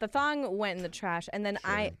 Yeah, the thong went in the trash, and then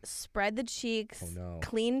I Sure. spread the cheeks, Oh, no.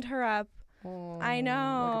 cleaned her up. Oh, I know.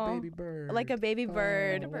 Like a baby bird. Like a baby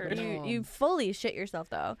bird. what a You mom. fully shit yourself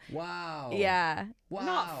though. Wow. Yeah. Wow.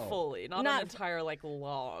 Not fully, not Not an entire like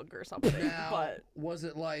log or something. Now, But was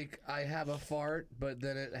it like I have a fart, but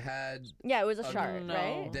then it had Yeah, it was a shark, no.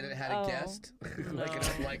 right? then it had Oh. a guest,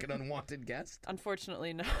 like an unwanted guest?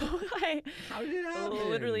 unfortunately, no. I How did it happen?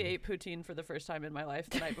 literally ate poutine for the first time in my life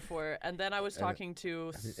the night before, and then I was talking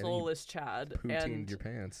to then you soulless Chad, Poutined and your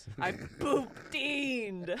pants. I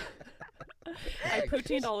poutined. I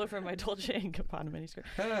poutined all over my Dolce & Gabbana miniskirt.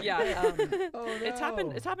 Yeah, Oh, it's no.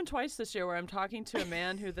 happened. It's happened twice this year where I'm talking to a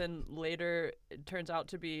man who then later it turns out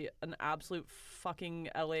to be an absolute fucking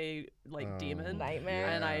LA like demon. Nightmare.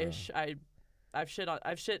 And Yeah. I've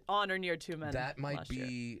shit on or near two men. That might last year.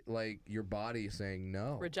 be like your body saying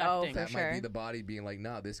no. Rejecting. for That might sure. be the body being like,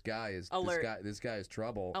 no, this guy is Alert. This guy is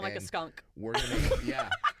trouble. I'm like a and skunk. We're gonna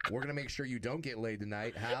we're gonna make sure you don't get laid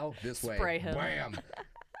tonight. How? This way. Spray him. Bam.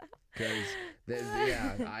 Because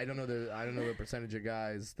yeah, I don't know the percentage of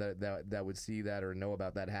guys that would see that or know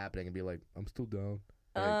about that happening and be like, I'm still down.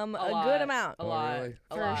 Like, A lot. good amount. A Oh, lot. really?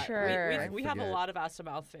 A For lot. sure. I We have a forget. lot of Ass to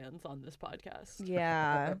Mouth fans on this podcast.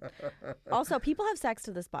 Yeah. Also, people have sex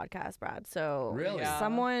to this podcast, Brad. So Really? Yeah.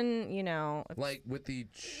 someone, you know, like with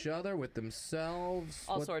each other, with themselves,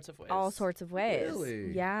 All what- sorts of ways. all sorts of ways.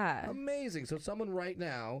 Really? Yeah. Amazing. So someone right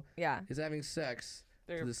now Yeah. is having sex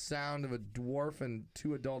to They're- the sound of a dwarf and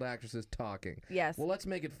two adult actresses talking. Yes. Well, let's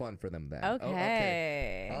make it fun for them then.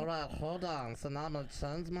 Okay. All right, hold on. So now I'm going to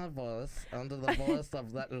change my voice under the voice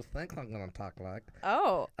of that you think I'm going to talk like.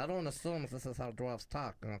 Oh. I don't assume this is how dwarfs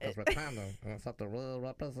talk, because we're tandem, and it's have to really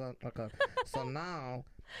represent. Okay, so now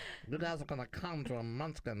you guys are going to come to a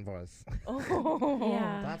munchkin voice. Oh.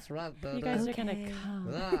 Yeah. That's right, baby. You guys are Okay. gonna come.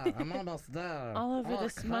 Yeah, I'm almost there. All over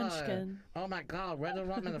this Okay. munchkin. Oh my God, where do you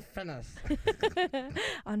want me to finish?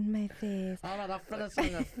 On my face. All right, I'll finish on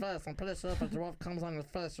your face. I'm pretty sure if a dwarf comes on your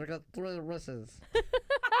face, you get 3 wishes.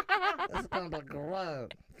 This is gonna be great.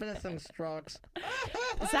 Finishing strokes.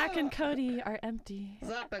 Zach and Cody are empty.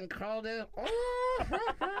 Zach and Cody.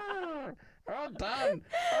 Oh, done.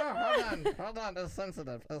 Oh, hold on. It's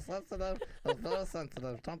sensitive. It's very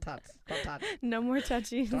sensitive. Don't touch. No more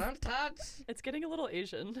touching. Don't touch. It's getting a little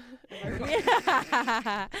Asian.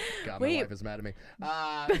 Yeah. God, my Wait. wife is mad at me.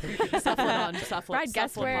 Brad,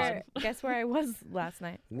 guess where I was last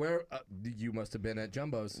night? Where you must have been at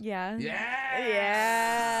Jumbo's. Yeah. Yeah.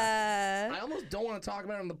 Yeah. I almost don't want to talk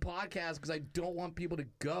about it on the podcast because I don't want people to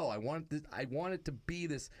go. I want it to be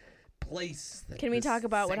this place. Can we this talk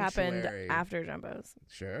about what happened sanctuary. after Jumbo's?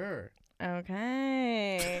 Sure.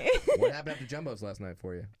 Okay. What happened after Jumbo's last night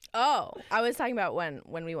for you? Oh, I was talking about when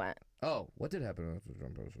we went. Oh, what did happen after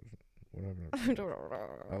Jumbo's? What happened?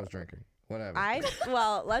 I was drinking. What happened?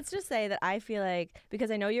 Well, let's just say that I feel like,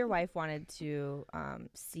 because I know your wife wanted to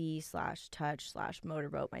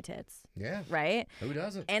see/touch/motorboat my tits, Yeah. right? Who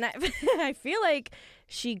doesn't? And I feel like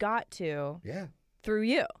she got to Yeah. through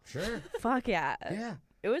you. Sure. Fuck yeah. Yeah.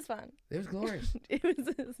 It was fun. It was glorious. It was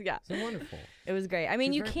yeah. So wonderful. It was great. I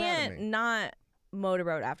mean, She's you very proud of can't me. not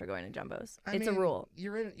motorboat after going to Jumbo's. It's a rule.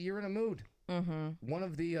 You're in a mood. Mm-hmm. One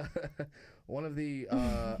of the one of the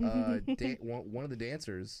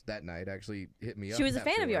dancers that night actually hit me up. She was a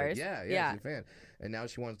fan of afterward. yours. Yeah, she's a fan. And now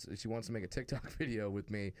she wants to make a TikTok video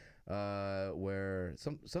with me, where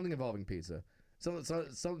something involving pizza,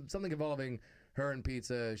 something involving her and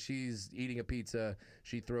pizza. She's eating a pizza.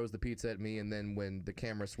 She throws the pizza at me, and then when the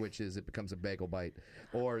camera switches, it becomes a bagel bite,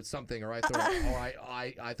 or something. Or I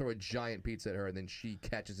throw a giant pizza at her, and then she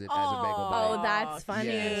catches it as a bagel bite. Oh, that's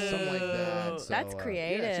funny. Yeah, something like that. So, That's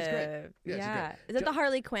creative. Yeah, she's great. Yeah, she's great. Is it the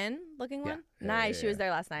Harley Quinn looking one? Yeah, Nice. yeah, She was yeah.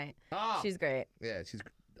 there last night. Oh, She's great. yeah, she's.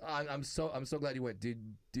 I'm so glad you went.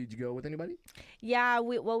 Did you go with anybody? Yeah,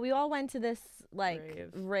 we all went to this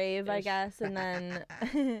rave, I Ish. guess, and then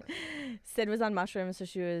Sid was on mushrooms, so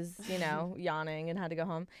she was, yawning and had to go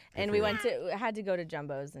home. And we had to go to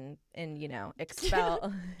Jumbo's and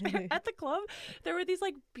expel. At the club, there were these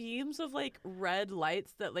beams of red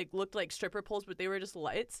lights that looked like stripper poles, but they were just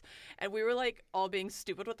lights. And we were all being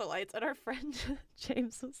stupid with the lights. And our friend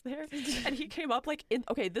James was there, and he came up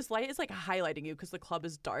this light is highlighting you because the club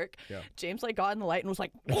is dark. Yeah. James got in the light and was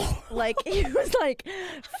like, he was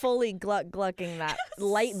fully glucking that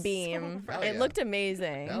light beam. Hell It yeah. looked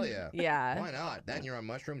amazing. Hell yeah. Yeah. Why not? Then you're on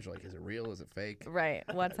mushrooms. You're like, is it real? Is it fake? Right.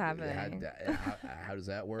 What's happening? How does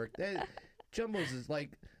that work? Jumbo's is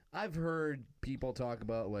I've heard people talk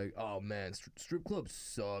about oh man, strip clubs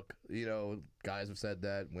suck. Guys have said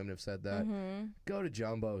that, women have said that. Mm-hmm. Go to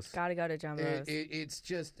Jumbo's. Gotta go to Jumbo's. It's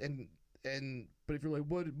just but if you're like,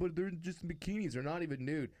 what? But they're just in bikinis. They're not even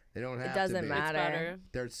nude. They don't have It doesn't to be. matter.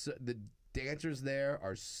 The dancers there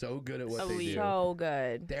are so good at what they do. So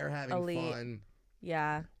good. They're having Elite. fun.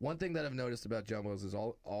 Yeah. One thing that I've noticed about Jumbo's is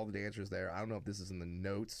all the dancers there. I don't know if this is in the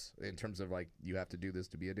notes in terms of you have to do this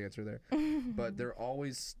to be a dancer there, but they're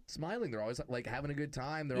always smiling. They're always having a good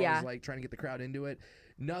time. They're always trying to get the crowd into it.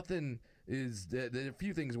 Nothing is. There are a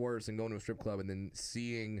few things worse than going to a strip club and then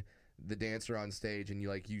seeing the dancer on stage and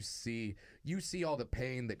you see all the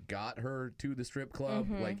pain that got her to the strip club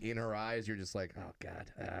in her eyes. You're just like, oh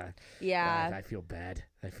god, I feel bad.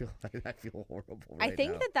 I feel horrible right I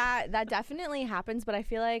think now. that definitely happens, but I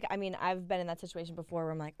feel I've been in that situation before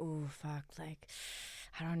where I'm like, ooh, fuck, I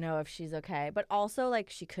don't know if she's okay, but also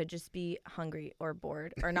she could just be hungry or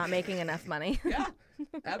bored or not making enough money. Yeah,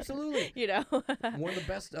 absolutely. One of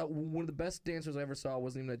the best dancers I ever saw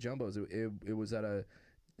wasn't even at Jumbo's. It was at a.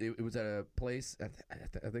 It was at a place, I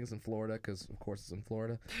think it's in Florida, because of course it's in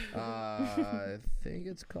Florida. I think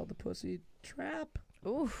it's called the Pussy Trap.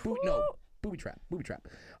 Ooh. Booby Trap.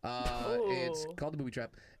 It's called the Booby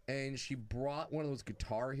Trap. And she brought one of those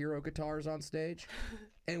Guitar Hero guitars on stage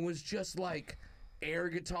and was just air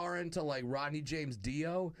guitaring to Rodney James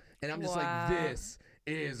Dio. And I'm just this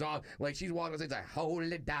is on. She's walking on stage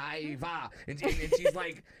holy diva. And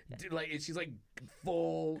she's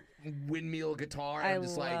full windmill guitar. And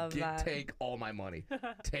I'm just take all my money.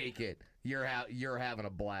 Take it. You're having a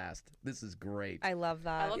blast. This is great. I love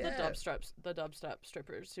that. I love the dubstep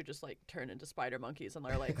strippers who just turn into spider monkeys and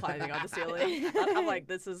they're climbing on the ceiling. I'm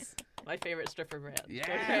this is my favorite stripper brand. Yeah.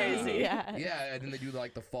 They're crazy. Yeah. Yeah, and then they do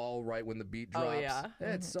the fall right when the beat drops. Oh yeah.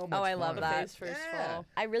 It's so much I fun. love that. Face first fall.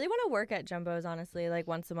 I really want to work at Jumbo's, honestly,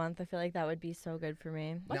 once a month. I feel like that would be so good for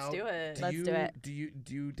me. Let's do it. Let's do it. Do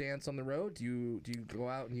you dance on the road? Do you go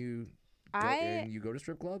out and you go to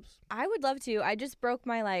strip clubs? I would love to. I just broke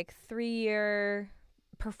my 3-year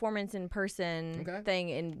performance in person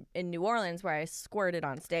thing in New Orleans where I squirted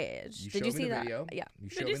on stage. Did you see that? Video. Yeah. You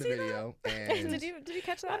showed me the video. And did you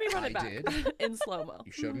catch that? Let me run it back did. in slow mo.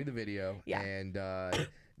 You showed me the video. Yeah. And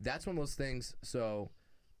that's one of those things. So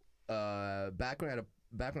back when I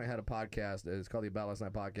had a podcast, it's called the About Last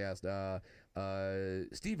Night podcast.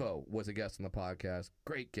 Steve-O was a guest on the podcast.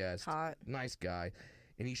 Great guest. Hot. Nice guy.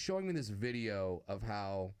 And he's showing me this video of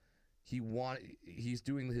how he's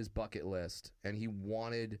doing his bucket list, and he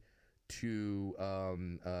wanted to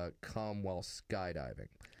come while skydiving.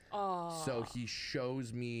 Oh. So he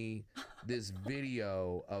shows me this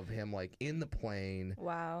video of him in the plane,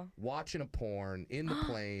 Wow. watching a porn in the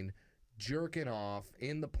plane, jerking off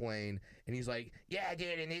in the plane, and he's like, yeah,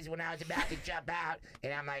 dude, and this is when I was about to jump out,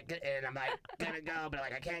 and I'm like, gonna go, but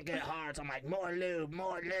like I can't get hard, so I'm like, more lube,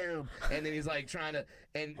 and then he's like trying to,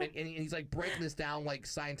 and he's like breaking this down like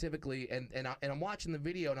scientifically, and I'm watching the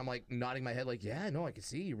video, and I'm like nodding my head like, yeah, no, I can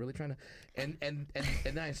see you're really trying to, and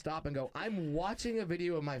then I stop and go, I'm watching a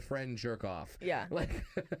video of my friend jerk off. Yeah. Like,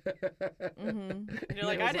 And you're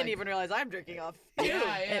like, I didn't even realize I'm jerking off. Yeah,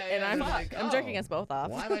 and I'm like, I'm jerking us both off.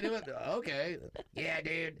 Why am I doing? Okay, yeah,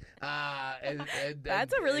 dude.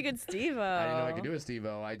 That's a really good Steve-O. I didn't know I could do a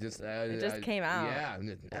Steve-O. I just It just came out.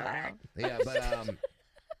 Yeah, yeah, but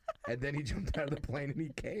and then he jumped out of the plane and he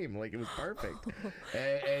came like it was perfect.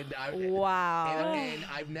 Wow. And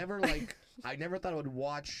I never thought I would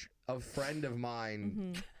watch a friend of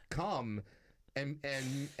mine come and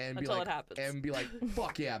be Until like it happens. and be like,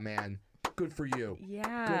 fuck yeah, man. Good for you.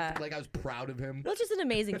 Yeah. Like I was proud of him. Well, it's just an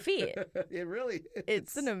amazing feat. It really is.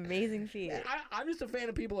 It's an amazing feat. I'm just a fan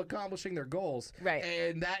of people accomplishing their goals. Right.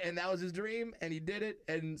 And that was his dream, and he did it.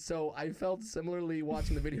 And so I felt similarly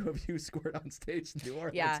watching the video of you squirt on stage in New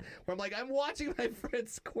Orleans. Yeah. Where I'm like, I'm watching my friend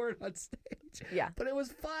squirt on stage. Yeah. But it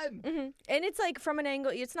was fun. And it's like from an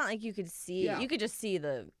angle, it's not like you could see, Yeah. you could just see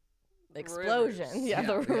the explosion. Rivers. Yeah,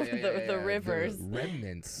 the rivers. The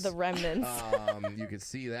remnants. The remnants. You could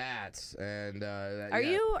see that. And Are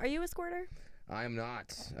you a squirter? I am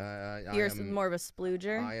not. You're more of a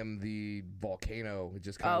splooger? I am the volcano. It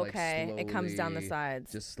just kind of okay. like slowly. It comes down the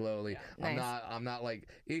sides. Just slowly. Nice. I'm not like.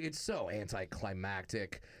 It's so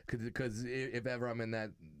anticlimactic. Because if ever I'm in that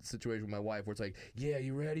situation with my wife where it's like, yeah,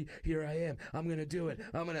 you ready? Here I am. I'm gonna do it.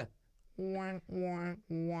 I'm gonna. Like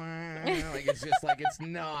it's just like it's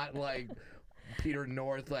not like Peter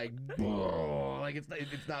North like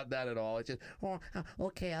it's not that at all. It's just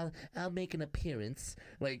okay. I'll make an appearance.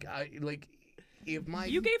 If my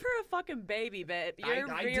You gave her a fucking baby, babe.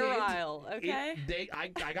 You're I virile, okay?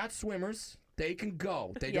 I got swimmers. They can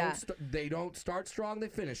go. They Yeah. they don't start strong. They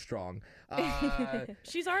finish strong.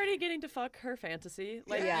 She's already getting to fuck her fantasy.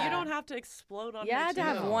 Like, Yeah. you don't have to explode on You her had to too.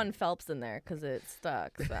 have No. one Phelps in there because it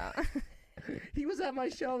stuck. So. He was at my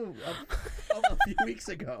show a few weeks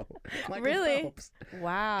ago. Michael Really? Phelps.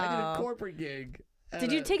 Wow. I did a corporate gig.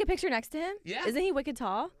 Did you take a picture next to him? Yeah. Isn't he wicked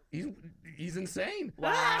tall? He's insane.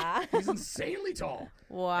 Wow. He's insanely tall. And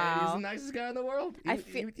he's Wow. the nicest guy in the world. I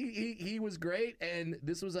feel- He was great, and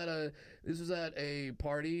this was at a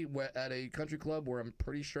party at a country club where I'm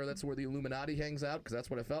pretty sure that's where the Illuminati hangs out because that's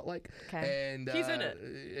what it felt like. Okay. And He's in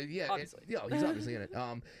it. Yeah, Obviously. yeah, he's obviously in it.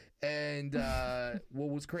 And what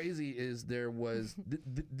was crazy is there was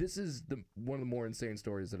this is one of the more insane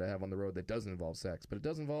stories that I have on the road that doesn't involve sex, but it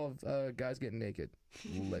does involve guys getting naked.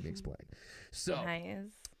 Let me explain. So. Nice.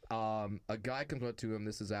 A guy comes up to him.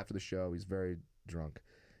 This is after the show. He's very drunk,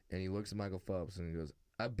 and he looks at Michael Phelps and he goes,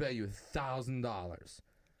 "I bet you $1,000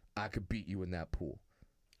 I could beat you in that pool."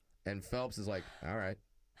 And Phelps is like, "All right."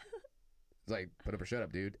 He's like, "Put up or shut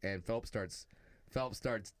up, dude." And Phelps starts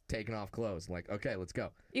taking off clothes. I'm like, "Okay, let's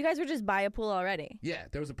go." You guys were just by a pool already. Yeah,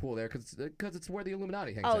 there was a pool there because it's where the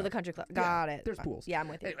Illuminati hangs out. Oh, the country club. Got it. There's pools. Yeah, I'm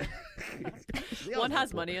with you. Anyway. One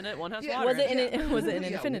has money in it, one has Yeah. water. Was it in in it. an was it an Yeah,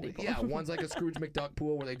 infinity pool? Yeah, one's like a Scrooge McDuck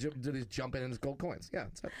pool where they do these jump in and it's gold coins. Yeah,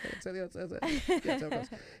 that's how it goes.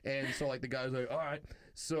 And so like the guy's like, all right.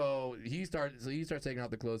 So he starts taking off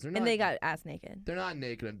the clothes. And they got ass naked. They're not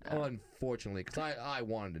naked, unfortunately, because I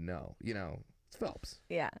wanted to know. You know, it's Phelps.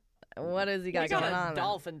 Yeah. What has he got You got going a on?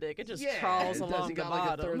 dolphin dick. It just Yeah, crawls does along he the got like a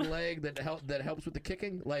bottom. third leg that helps with the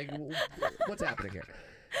kicking? Like, what's happening here?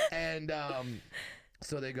 And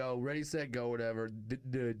so they go, ready, set, go, whatever.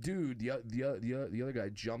 The dude, the other guy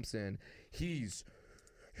jumps in. He's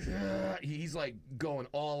like going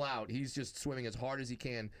all out. He's just swimming as hard as he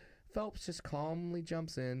can. Phelps just calmly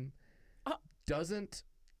jumps in. Doesn't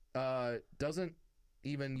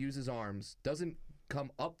even use his arms. Doesn't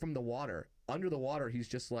come up from the water. Under the water, he's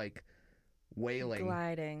just like wailing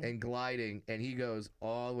Gliding. gliding, and he goes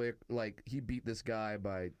all the way. Like he beat this guy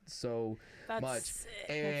by so That's much, sick.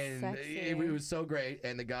 and sexy. it was so great.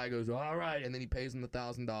 And the guy goes, "All right," and then he pays him the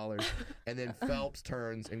 $1,000, and then Phelps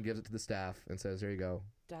turns and gives it to the staff and says, "Here you go."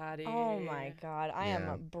 Daddy. Oh my God, I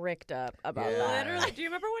Yeah. am bricked up about Yeah. that. Literally, do you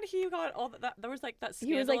remember when he got all that? There was like that He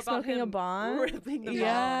scandal was like about smoking him a bong. ripping the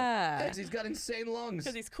Yeah. Because he's got insane lungs.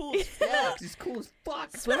 because he's cool as Yeah, fuck. 'cause he's cool as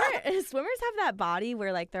fuck. Swimmers have that body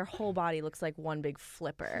where like their whole body looks like one big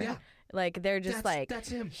flipper. Yeah. Like they're just That's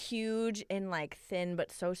him. huge and like thin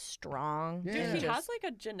but so strong. Yeah. Dude, he Just- has like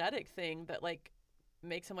a genetic thing that like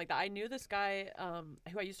makes him like that. I knew this guy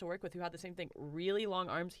who I used to work with who had the same thing, really long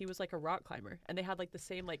arms. He was like a rock climber, and they had like the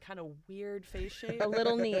same like kind of weird face shape. A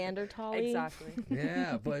little Neanderthal. Exactly.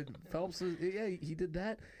 Yeah, but Phelps, he did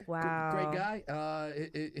that. Wow. Great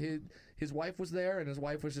guy. His wife was there, and his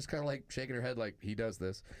wife was just kind of like shaking her head, like he does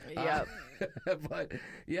this. Yep. But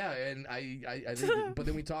yeah, and I think. But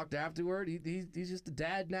then we talked afterward. He's just a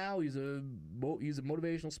dad now. He's a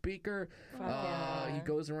motivational speaker. Fuck yeah. He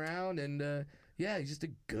goes around, and yeah, he's just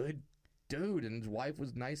a good dude, and his wife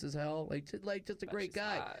was nice as hell. Like just a great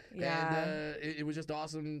guy. Yeah. And it was just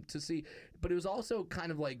awesome to see. But it was also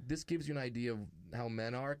kind of like, this gives you an idea of how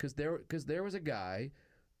men are, because there was a guy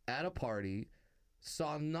at a party,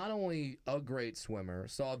 saw not only a great swimmer,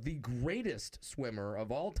 saw the greatest swimmer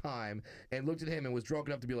of all time, and looked at him and was drunk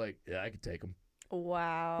enough to be like, yeah, I could take him.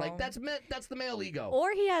 Wow. Like, that's the male ego.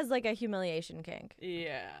 Or he has like a humiliation kink.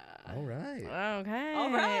 Yeah. All right. Okay.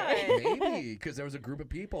 All right. Maybe, because there was a group of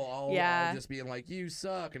people all just being like, you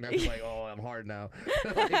suck, and I was like, oh, I'm hard now.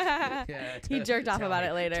 Like, yeah, He jerked off about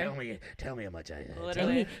it later. Tell me how much I.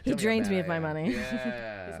 Literally. He drains me of my money.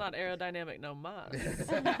 Yeah. He's not aerodynamic no mas.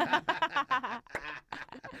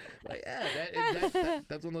 Like,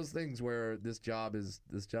 that's one of those things where this job is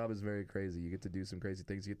very crazy. You get to do some crazy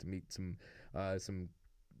things. You get to meet some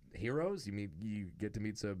heroes. You get to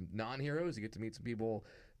meet some non-heroes. You get to meet some people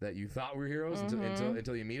that you thought were heroes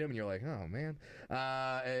until you meet them, and you're like, oh man.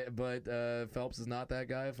 But Phelps is not that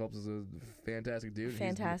guy. Phelps is a fantastic dude.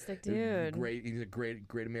 Fantastic dude. He's a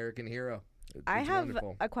great American hero. I have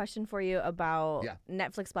wonderful. a question for you about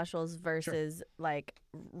Netflix specials versus like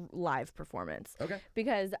live performance. Okay.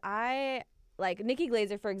 Because I like Nikki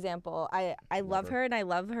Glazer, for example. I love her and I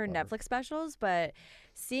love her Netflix specials, but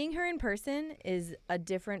seeing her in person is a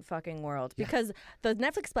different fucking world. Yeah. Because the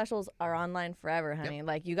Netflix specials are online forever, honey. Yep.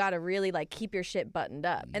 Like, you got to really like keep your shit buttoned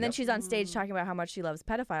up. And then she's on stage talking about how much she loves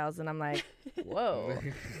pedophiles, and I'm like, whoa,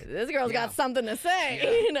 this girl's got something to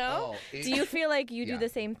say, you know? Do you feel like you do the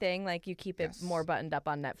same thing? Like, you keep it more buttoned up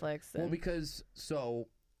on Netflix? Well, because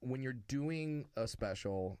when you're doing a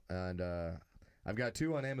special, and I've got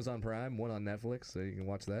 2 on Amazon Prime, 1 on Netflix, so you can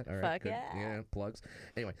watch that. All right, Fuck good. yeah. Plugs.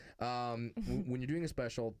 Anyway, when you're doing a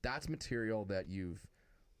special, that's material that you've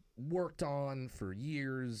worked on for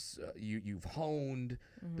years. You've honed.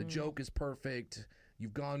 The joke is perfect.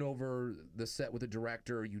 You've gone over the set with the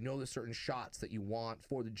director. You know the certain shots that you want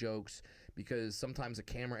for the jokes, because sometimes a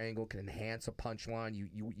camera angle can enhance a punchline.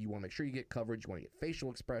 You want to make sure you get coverage. You want to get facial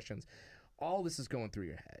expressions. All this is going through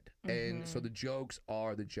your head. And so the jokes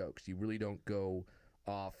are the jokes. You really don't go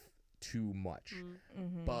off too much.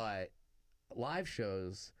 But live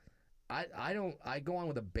shows, I go on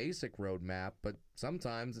with a basic roadmap, but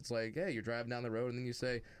sometimes it's like, hey, you're driving down the road and then you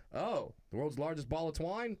say, oh, the world's largest ball of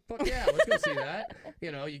twine? Fuck yeah, let's go see that.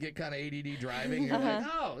 You know, you get kind of ADD driving. You're like,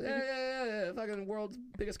 oh, yeah, fucking world's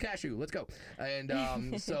biggest cashew. Let's go.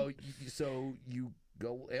 And so you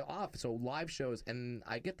go off. So live shows, and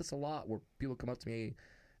I get this a lot where people come up to me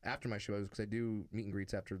after my shows, because I do meet and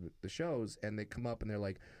greets after the shows, and they come up and they're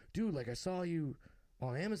like, dude, like, I saw you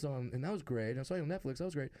on Amazon and that was great. I saw you on Netflix, that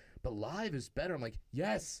was great, but live is better. I'm like,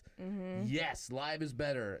 yes, live is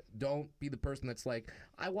better. Don't be the person that's like,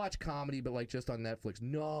 I watch comedy but like just on Netflix.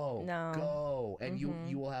 No. Go. And you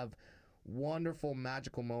will have wonderful,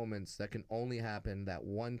 magical moments that can only happen that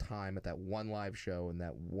one time at that one live show in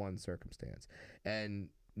that one circumstance. And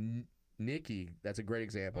Nikki, that's a great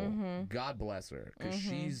example. God bless her,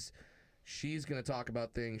 because she's gonna talk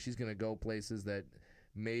about things. She's gonna go places that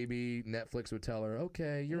maybe Netflix would tell her,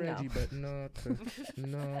 okay, you're edgy, but not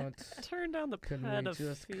Turn down the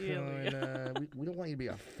pedophilia. We don't want you to be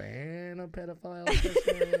a fan of pedophiles.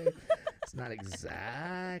 It's not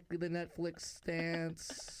exactly the Netflix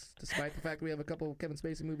stance, despite the fact that we have a couple of Kevin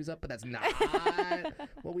Spacey movies up, but that's not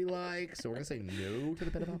what we like. So we're gonna say no to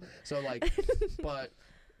the pedophile. So like, but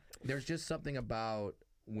there's just something about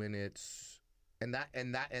when it's and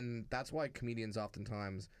that's why comedians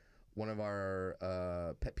oftentimes, one of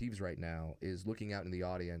our pet peeves right now is looking out in the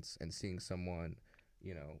audience and seeing someone,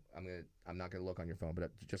 you know, I'm not gonna look on your phone,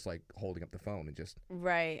 but just like holding up the phone and just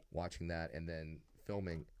watching that and then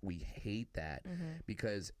filming. We hate that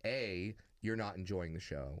because A, you're not enjoying the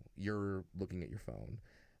show. You're looking at your phone.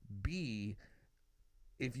 B,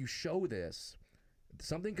 if you show this,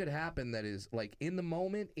 something could happen that is like in the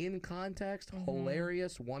moment, in context,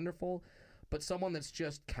 hilarious, wonderful, but someone that's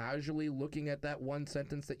just casually looking at that one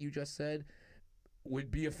sentence that you just said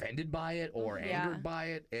would be offended by it or angered by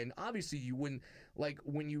it. And obviously you wouldn't, like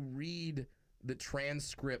when you read the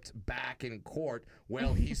transcript back in court,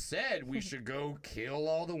 well, he said we should go kill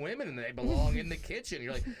all the women and they belong in the kitchen.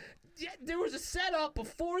 You're like, there was a setup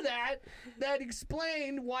before that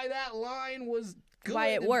explained why that line was good Why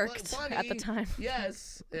it and worked funny. at the time.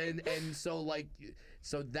 Yes, and so like,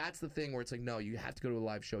 so that's the thing where it's like, no, you have to go to a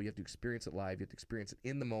live show. You have to experience it live. You have to experience it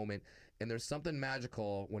in the moment. And there's something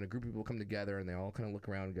magical when a group of people come together and they all kind of look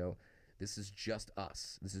around and go, this is just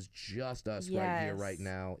us. This is just us right here, right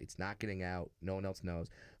now. It's not getting out. No one else knows.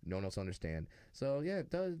 No one else understands. So yeah,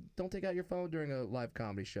 don't take out your phone during a live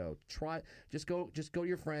comedy show. Just go to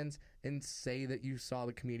your friends and say that you saw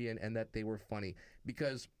the comedian and that they were funny,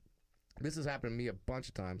 because this has happened to me a bunch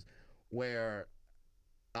of times where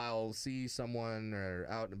I'll see someone or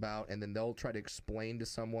out and about, and then they'll try to explain to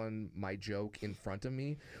someone my joke in front of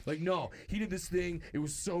me. Like, no, he did this thing. It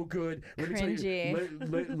was so good. Let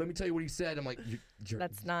me tell you what he said. I'm like,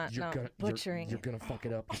 that's not butchering. You're gonna fuck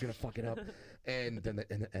it up. You're gonna fuck it up. And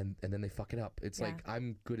then they fuck it up. It's like,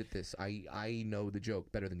 I'm good at this. I know the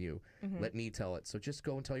joke better than you. Let me tell it. So just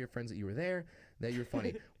go and tell your friends that you were there, that you're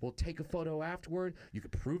funny. We'll take a photo afterward. You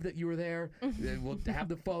can prove that you were there. We'll have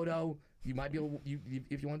the photo. You might be able,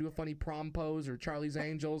 if you want to do a funny prom pose or Charlie's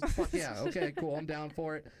Angels, fuck yeah, okay, cool, I'm down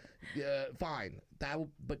for it. Fine.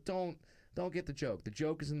 But don't get the joke. The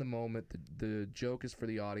joke is in the moment. The joke is for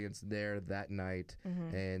the audience there that night.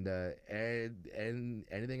 And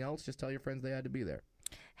anything else, just tell your friends they had to be there.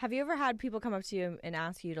 Have you ever had people come up to you and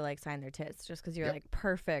ask you to like sign their tits just because you're like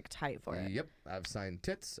perfect height for it? Yep. I've signed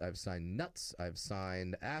tits. I've signed nuts. I've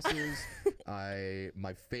signed asses.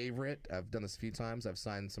 My favorite, I've done this a few times, I've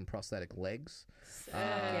signed some prosthetic legs.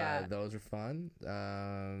 Those are fun.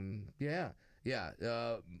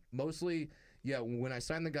 Mostly, when I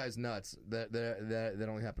signed the guy's nuts, that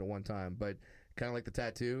only happened one time. But kind of like the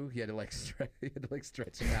tattoo, he had to like stretch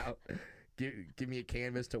it out. Give me a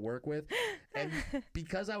canvas to work with. And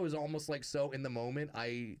because I was almost like so in the moment,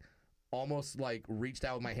 I almost like reached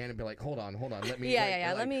out with my hand and be like, hold on, let me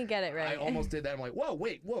let me get it right. I almost did that. I'm like,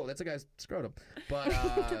 whoa, that's a guy's scrotum. But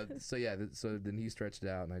so then he stretched it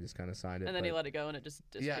out and I just kind of signed it. And then he let it go and it just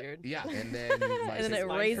disappeared. Yeah, and then my and then it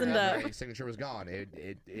raisined up. My signature was gone.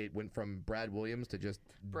 It went from Brad Williams to just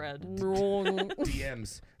bread.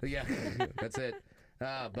 DMs. Yeah, that's it.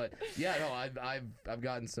 But yeah, no, I've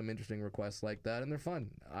gotten some interesting requests like that, and they're fun.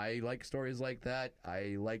 I like stories like that.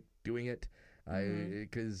 I like doing it,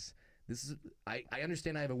 because I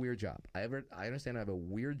understand I have a weird job. I understand I have a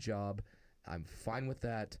weird job. I'm fine with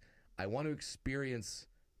that. I want to experience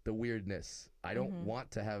the weirdness. I don't want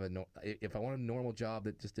to have if I want a normal job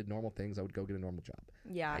that just did normal things, I would go get a normal job.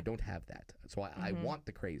 Yeah. I don't have that, so I want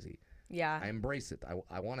the crazy. Yeah. I embrace it.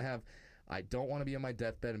 I want to have. I don't want to be on my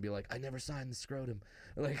deathbed and be like, I never signed the scrotum.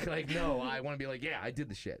 Like no, I want to be like, yeah, I did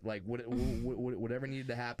the shit. Like whatever needed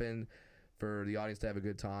to happen for the audience to have a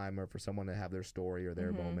good time or for someone to have their story or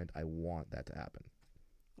their moment, I want that to happen.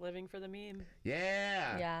 Living for the meme.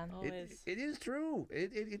 Yeah. Yeah. Always. It is true.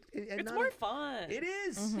 It's more fun. It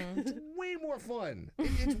is. It's way more fun.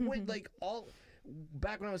 It's way, like all.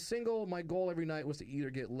 Back when I was single, my goal every night was to either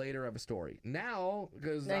get laid or have a story. Now,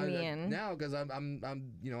 because I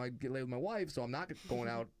get laid with my wife, so I'm not going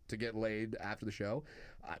out to get laid after the show.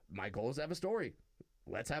 My goal is to have a story.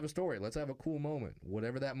 Let's have a story. Let's have a cool moment.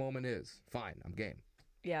 Whatever that moment is, fine. I'm game.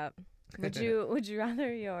 Yeah. Would you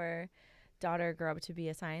rather your daughter grow up to be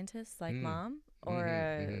a scientist like mom, or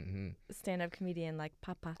a stand-up comedian like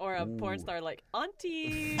Papa, or a porn star like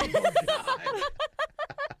Auntie?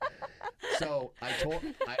 So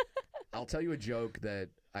I'll tell you a joke that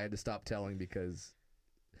I had to stop telling because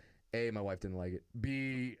A, my wife didn't like it.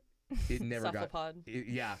 B, it never got.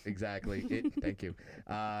 Yeah, exactly. Thank you.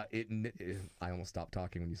 I almost stopped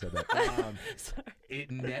talking when you said that. Sorry.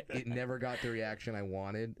 It never got the reaction I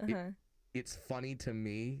wanted. It's funny to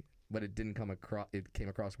me, but it didn't come across. It came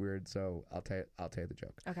across weird. So I'll tell you the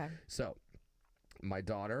joke. Okay. So. My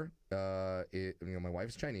daughter, my wife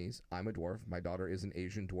is Chinese. I'm a dwarf. My daughter is an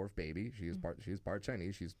Asian dwarf baby. She is part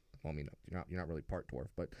Chinese. She's, well, you're not really part dwarf,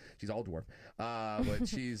 but she's all dwarf. But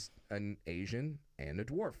she's an Asian and a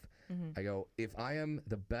dwarf. I go, if I am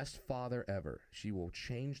the best father ever, she will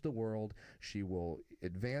change the world. She will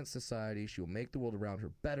advance society. She will make the world around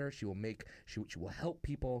her better. She will help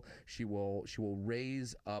people. She will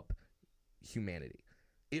raise up humanity.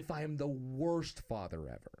 If I am the worst father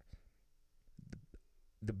ever,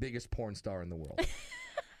 the biggest porn star in the world.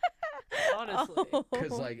 Honestly.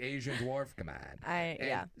 Because, like, Asian dwarf, come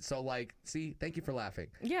on. So, like, see, thank you for laughing.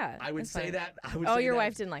 Yeah. I would say that. Your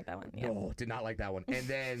wife didn't like that one. Yeah. No, did not like that one. And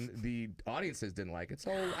then the audiences didn't like it.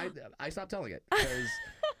 So I stopped telling it. Because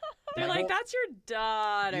they're like, that's your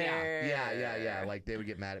daughter. Yeah. Like, they would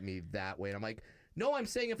get mad at me that way. And I'm like, No, I'm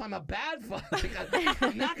saying if I'm a bad father, like,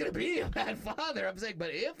 I'm not going to be a bad father. I'm saying, but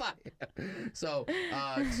if I So,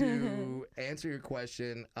 to answer your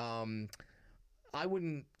question, I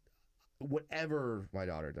wouldn't, whatever my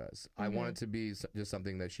daughter does, I want it to be just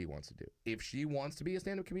something that she wants to do. If she wants to be a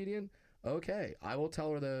stand-up comedian, okay, I will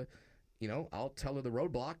tell her I'll tell her the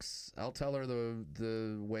roadblocks. I'll tell her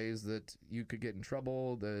the ways that you could get in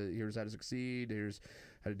trouble. Here's how to succeed. Here's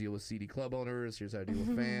how to deal with seedy club owners. Here's how to deal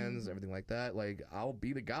with fans, everything like that. Like, I'll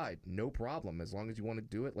be the guide, no problem. As long as you want to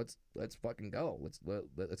do it, let's fucking go. Let's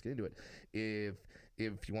get into it.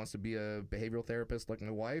 If she wants to be a behavioral therapist like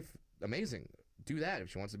my wife, amazing. Do that.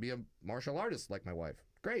 If she wants to be a martial artist like my wife,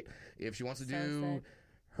 great. If she wants to do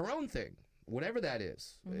her own thing, whatever that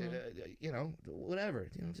is,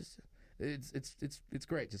 whatever, just. It's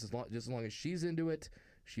great. Just as long as she's into it,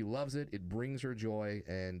 she loves it. It brings her joy,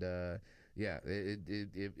 and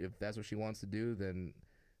if that's what she wants to do, then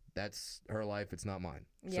that's her life. It's not mine.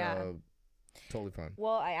 Yeah. So, totally fine.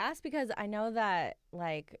 Well, I asked because I know that,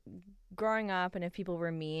 like, growing up, and if people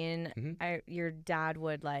were mean, your dad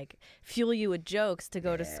would, like, fuel you with jokes to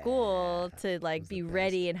go to school, to, like, be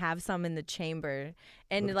ready and have some in the chamber.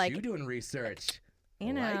 And Look like at you doing research.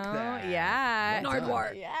 You know, like that. yeah.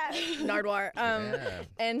 Nardwar. Yeah. Nardwar.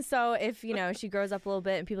 And so if, she grows up a little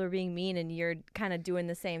bit and people are being mean and you're kind of doing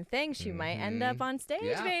the same thing, she might end up on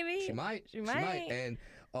stage, maybe. She might. And,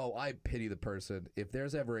 I pity the person. If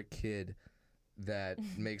there's ever a kid that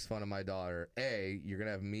makes fun of my daughter, you're going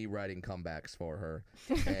to have me writing comebacks for her.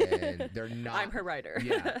 And they're not. I'm her writer.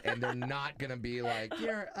 Yeah. And they're not going to be like,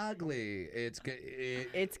 you're ugly. It's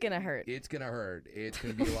going to hurt. It's going to hurt. It's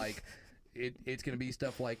going to be like... It's going to be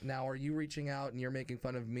stuff like, now are you reaching out and you're making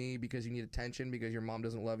fun of me because you need attention because your mom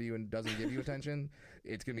doesn't love you and doesn't give you attention?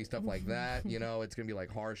 It's going to be stuff like that. It's going to be like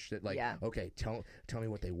harsh shit. Like, okay, tell me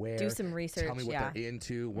what they wear. Do some research. Tell me what they're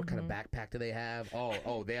into. What kind of backpack do they have?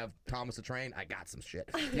 Oh, they have Thomas the Train. I got some shit.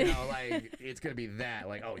 Like, it's going to be that.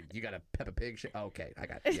 Like, oh, you got a Peppa Pig shit? Okay, I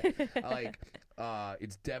got it. Yeah.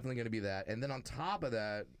 It's definitely going to be that. And then on top of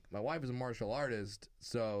that, my wife is a martial artist,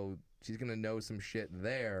 so she's going to know some shit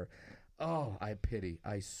there. Oh, I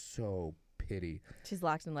so pity. She's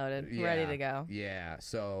locked and loaded, ready to go. Yeah.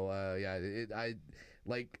 So, I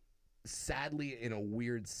sadly, in a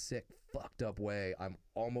weird, sick, fucked up way, I'm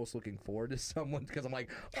almost looking forward to someone because I'm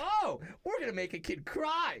like, oh, we're gonna make a kid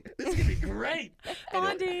cry. This is gonna be great.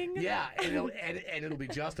 Bonding. And it'll be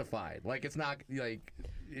justified. Like, it's not like.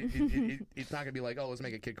 It's not gonna be like, oh, let's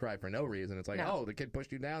make a kid cry for no reason. It's like, oh, the kid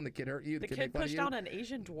pushed you down, the kid hurt you, the kid pushed down an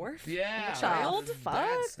Asian dwarf. Yeah, child.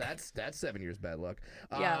 Fuck. That's 7 years bad luck.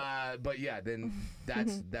 Yeah. But yeah, then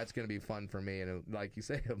that's gonna be fun for me, and like you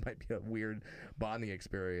say, it might be a weird bonding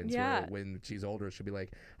experience. Yeah. Where when she's older, she'll be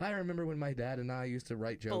like, I remember when my dad and I used to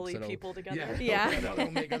write jokes. Bully people together. Yeah. That'll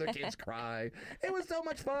make other kids cry. It was so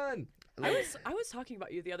much fun. I was talking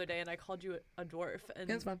about you the other day, and I called you a dwarf. And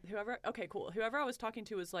that's fine. Whoever I was talking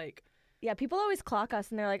to was like, yeah, people always clock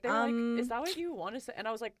us, and they're like, is that what you want to say? And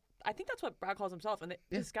I was like, I think that's what Brad calls himself. And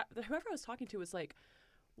this guy, whoever I was talking to was like,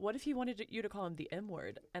 what if he wanted you to call him the M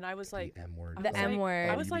word? And I was like, the M word. The M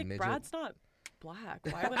word. I was like, Brad's not black.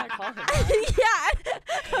 Why would I call him that? Yeah.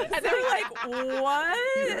 And they were like, what?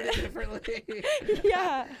 You heard it differently.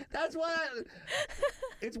 Yeah. That's why.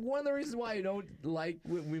 It's one of the reasons why I don't like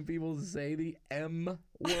when people say the M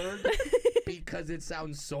word because it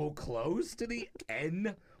sounds so close to the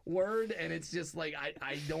N word, and it's just like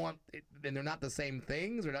I don't want it, and they're not the same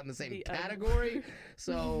things, they're not in the same category.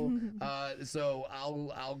 So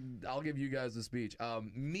I'll give you guys the speech.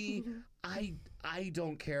 Me, I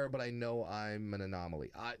don't care, but I know I'm an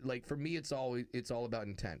anomaly. For me, it's all about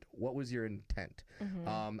intent. What was your intent?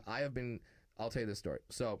 I'll tell you this story.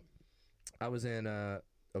 So I was in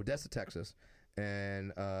Odessa, Texas,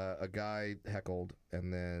 and a guy heckled,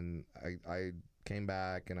 and then I came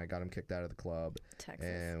back and I got him kicked out of the club. Texas.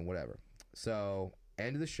 And whatever. So,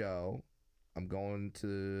 end of the show, I'm going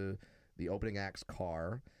to the opening act's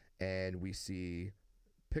car, and we see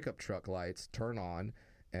pickup truck lights turn on,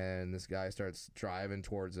 and this guy starts driving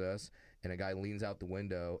towards us, and a guy leans out the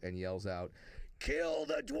window and yells out, "Kill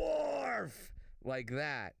the dwarf!" Like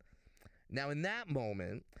that. Now, in that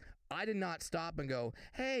moment, I did not stop and go,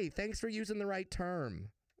 "Hey, thanks for using the right term.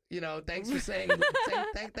 Thanks for saying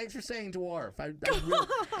thanks for saying dwarf. I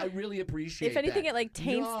really appreciate it. If anything, it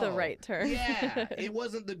taints the right term. Yeah, it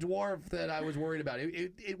wasn't the dwarf that I was worried about.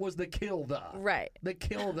 It was the kill the. Right. The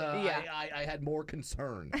kill the. Yeah. I had more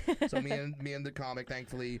concern. So me and the comic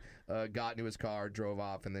thankfully got into his car, drove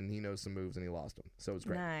off, and then he knows some moves and he lost them. So it was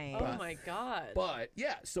great. Nice. Oh my god. But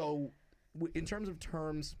yeah, so in terms of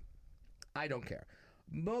terms, I don't care.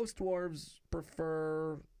 Most dwarves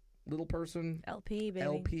prefer little person. LP, baby.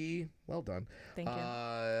 LP. Well done. Thank you.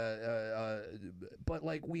 But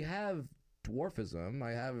like we have dwarfism.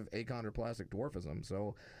 I have achondroplastic dwarfism,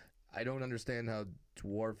 so I don't understand how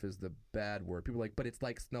dwarf is the bad word. People are like, but it's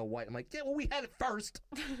like Snow White. I'm like, yeah, well, we had it first.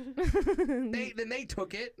 Then they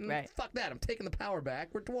took it. And Right. Fuck that. I'm taking the power back.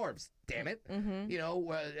 We're dwarves. Damn it. Mm-hmm. You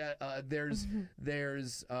know,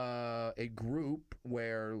 there's a group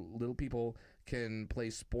where little people can play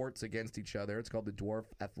sports against each other. It's called the Dwarf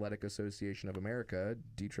Athletic Association of America,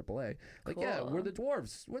 DAAA. Like, yeah, Cool. we're the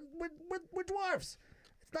dwarves. We're dwarves.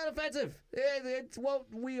 It's not offensive. It's what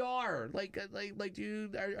we are. Like, do you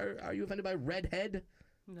are you offended by redhead?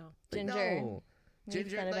 No. Like, Ginger. no. You're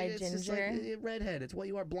Ginger, offended like, by it's just like ginger? redhead. It's what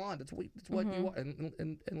you are. Blonde. It's what you are.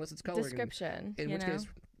 And unless it's coloring. Description. In you which know? case,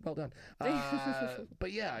 well done.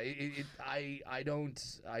 But yeah, I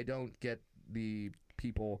don't get the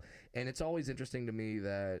people, and it's always interesting to me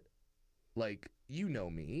that, like, you know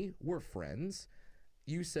me, we're friends.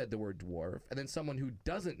 You said the word dwarf, and then someone who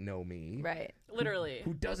doesn't know me, Right. Literally.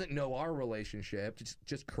 who doesn't know our relationship,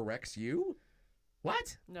 just corrects you.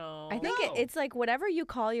 What? No. I think No. it's like whatever you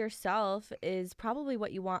call yourself is probably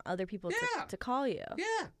what you want other people Yeah. to call you.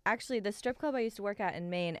 Yeah. Actually, the strip club I used to work at in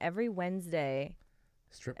Maine, every Wednesday,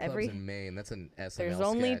 Strip clubs Every- in Maine. That's an SNL there's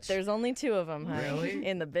sketch. only 2 of them, honey, Really?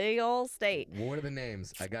 in the big old state. What are the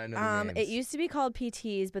names? I gotta know the names. It used to be called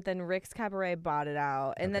PTs, but then Rick's Cabaret bought it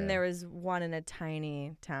out, and then Okay. there was one in a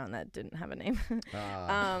tiny town that didn't have a name.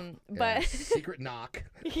 Yeah, But secret knock.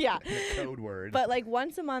 yeah, The code word. but like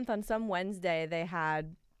once a month on some Wednesday they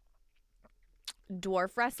had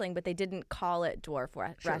dwarf wrestling, but they didn't call it dwarf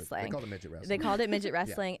Sure, wrestling. They call it midget wrestling. They called it midget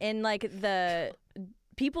wrestling, and like the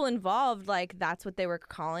people involved, like that's what they were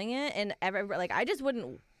calling it. And like I just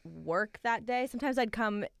wouldn't work that day. Sometimes I'd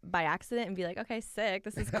come by accident and be like, okay, sick,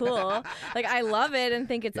 this is cool. Like I love it and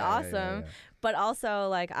think it's awesome. But also,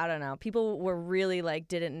 like, I don't know, people were really like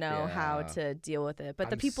didn't know how Yeah. to deal with it. But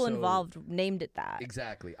the I'm people so- involved named it that.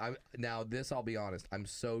 Exactly. Now this, I'll be honest, I'm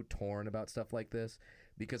so torn about stuff like this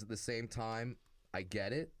because at the same time, I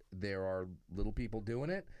get it. There are little people doing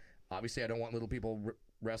it. Obviously, I don't want little people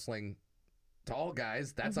wrestling tall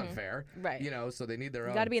guys. That's unfair. Right. You know, so they need their You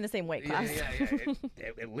own. got to be in the same weight class.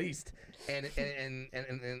 At least, and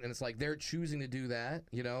it's like they're choosing to do that.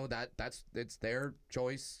 You know, it's their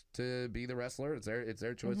choice to be the wrestler. It's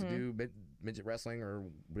their choice to do midget wrestling or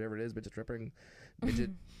whatever it is, midget stripping,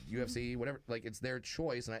 midget UFC, whatever. Like it's their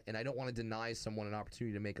choice, and I don't want to deny someone an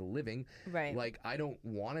opportunity to make a living. Right. Like I don't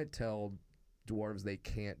want to tell dwarves they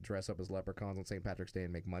can't dress up as leprechauns on St. Patrick's Day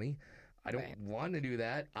and make money. I don't Right. want to do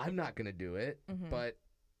that. I'm not going to do it, but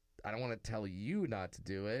I don't want to tell you not to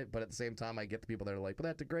do it. But at the same time, I get the people that are like, but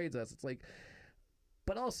that degrades us. It's like,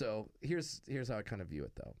 but also, here's how I kind of view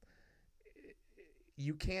it, though.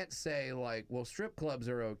 You can't say, like, well, strip clubs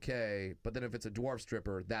are okay, but then if it's a dwarf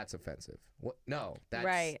stripper, that's offensive. What? No, that's,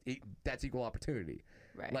 Right. That's equal opportunity.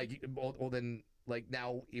 Right. Like, well, then, like,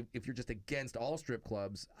 now, if you're just against all strip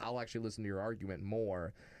clubs, I'll actually listen to your argument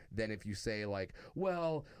more than if you say, like,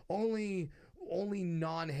 well, only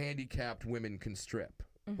non-handicapped women can strip.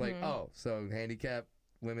 Like, oh, so handicapped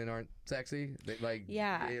women aren't sexy? Like,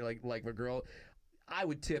 Yeah. Like a girl, I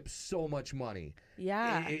would tip so much money.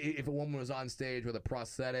 Yeah. If a woman was on stage with a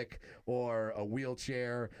prosthetic or a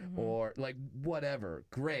wheelchair or like whatever,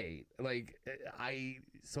 great. Like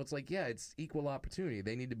so it's like, yeah, it's equal opportunity.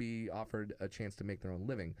 They need to be offered a chance to make their own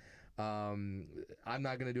living. I'm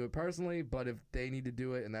not going to do it personally, but if they need to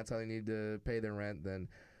do it and that's how they need to pay their rent, then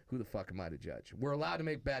who the fuck am I to judge? We're allowed to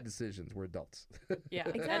make bad decisions. We're adults. Yeah,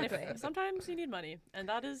 Exactly. And sometimes you need money, and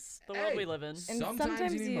that is the world we live in. And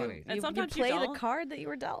Sometimes you need money. And you sometimes you play the don't. card that you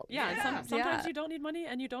were dealt. Yeah, and Yeah. sometimes you don't need money,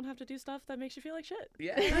 and you don't have to do stuff that makes you feel like shit.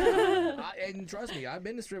 Yeah. And trust me, I've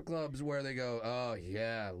been to strip clubs where they go, oh,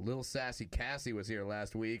 yeah, little sassy Cassie was here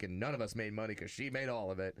last week, and none of us made money because she made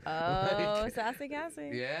all of it. Oh, Like, sassy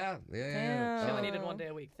Cassie. yeah. Damn. She only Oh. needed one day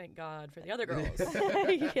a week. Thank God for the other girls.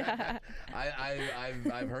 Yeah.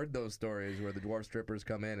 I've heard those stories where the dwarf strippers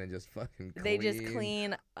come in and just fucking clean. They just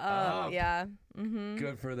clean up. up. Yeah. Mm-hmm.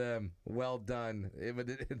 Good for them. Well done. But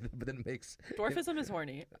then it makes Dwarfism is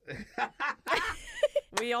horny.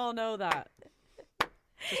 We all know that.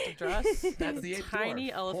 Just a dress. that's the eighth Tiny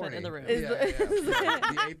dwarf. elephant Horny. in the room. Is Yeah, the- yeah.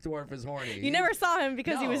 The eighth dwarf is horny. You never saw him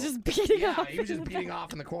because he was No. just beating Yeah, off. he was just beating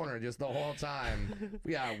off in the corner just the whole time.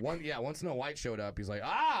 Once Snow White showed up, he's like,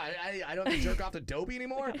 I don't have to jerk off to Dopey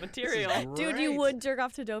anymore. This is Material. Dude, you great. would jerk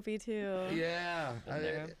off to Dopey too. Yeah. Been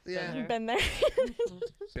there. Yeah. Been there. Been there.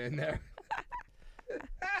 Been there.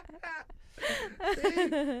 See,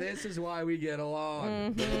 this is why we get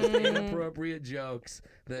along. Those inappropriate jokes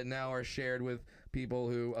that now are shared with people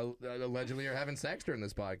who allegedly are having sex during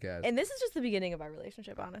this podcast. And this is just the beginning of our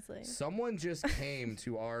relationship, honestly. Someone just came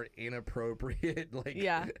to our inappropriate,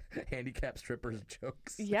 handicap strippers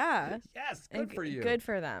jokes. Yeah. Yes, good for you. Good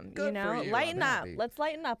for them. Good you know, for you. lighten I'm up. happy. Let's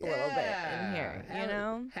lighten up a little bit in here.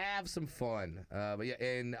 Have some fun. But yeah,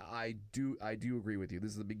 and I do agree with you.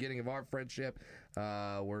 This is the beginning of our friendship.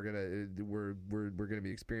 We're gonna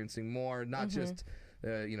be experiencing more, not just.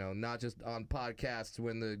 Not just on podcasts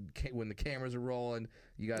when the cameras are rolling.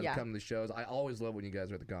 You guys come to the shows. I always love when you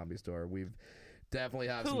guys are at the Comedy Store. We've definitely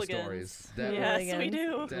have some stories. Yes, we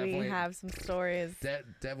do. We have some stories.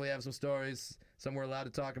 Definitely have some stories. Some we're allowed to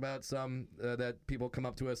talk about. Some that people come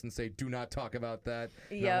up to us and say, "Do not talk about that."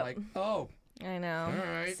 Yeah. I'm like, oh. I know.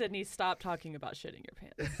 All right. Sydney, stop talking about shitting your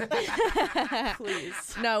pants.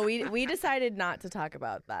 Please. No, we decided not to talk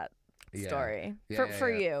about that story for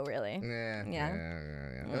you, really. Yeah.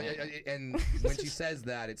 And when she says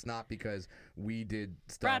that, it's not because we did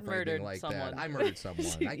stuff Brad or anything murdered like someone. that. I murdered someone.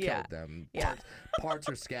 I killed them. Parts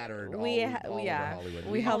are scattered all over Hollywood.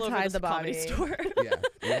 We helped hide the Comedy body. Store.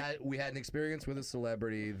 We had an experience with a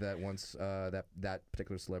celebrity that once that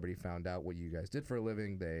particular celebrity found out what you guys did for a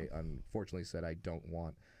living, they unfortunately said, "I don't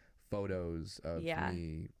want photos of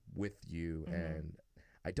me with you," and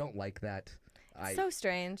I don't like that. So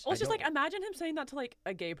strange. Well, it's just like, imagine him saying that to like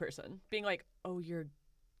a gay person, being like, "Oh, you're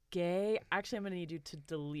gay? Actually, I'm gonna need you to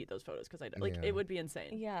delete those photos because it would be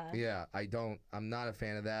insane." Yeah. I'm not a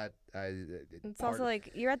fan of that. It's also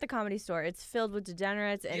like you're at the Comedy Store. It's filled with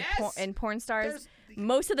degenerates and and porn stars. There's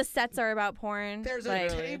Most of the sets are about porn. There's a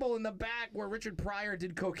table in the back where Richard Pryor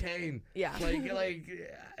did cocaine. Yeah.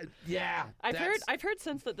 I've heard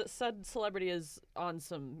since that said celebrity is on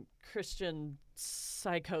some Christian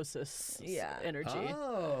psychosis energy.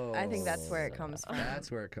 Oh. I think that's where it comes from. That's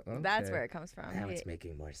where it comes. That's where it comes from. Now it's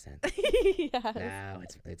making more sense. Yes. Now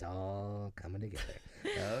it's all coming together.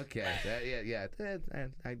 Okay.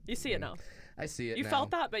 You see it now. I see it. You now.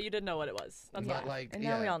 felt that, but you didn't know what it was. That's But all. And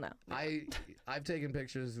now we all know. I've taken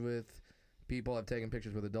pictures with people. I've taken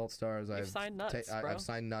pictures with adult stars. I've signed nuts, bro. I've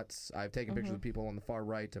signed nuts. I've taken pictures with people on the far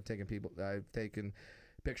right. I've taken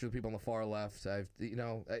pictures with people on the far left.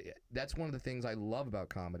 That's one of the things I love about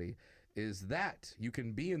comedy is that you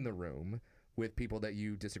can be in the room with people that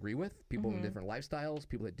you disagree with, people in different lifestyles,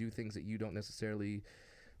 people that do things that you don't necessarily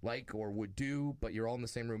like or would do, but you're all in the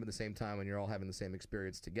same room at the same time and you're all having the same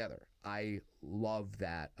experience together. I love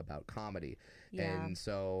that about comedy. Yeah. And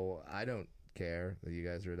so I don't care that you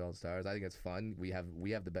guys are adult stars. I think it's fun. We have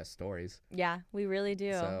the best stories. Yeah, we really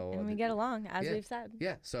do. So, and we get along, as we've said.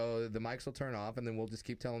 Yeah, so the mics will turn off and then we'll just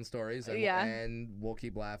keep telling stories and, and we'll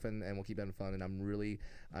keep laughing and we'll keep having fun, and I'm really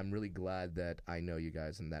glad that I know you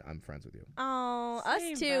guys and that I'm friends with you. Oh,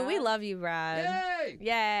 Same, us too. Brad. We love you, Brad. Yay!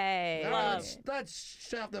 Yay. Now let's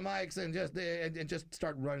shove the mics and just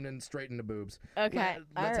start running straight into boobs. Okay.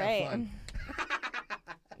 Let's all right. have fun.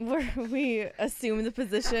 We assume the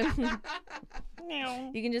position.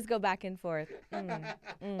 You can just go back and forth.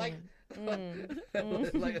 Like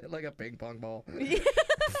a ping pong ball.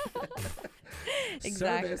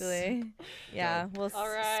 Exactly. Service. Yeah, we'll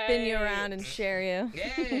All spin you right. around and share you.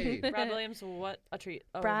 Yay! Brad Williams, what a treat.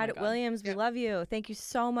 Oh, Brad my God. Williams, we love you. Thank you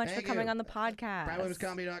so much for Thank coming you. on the podcast.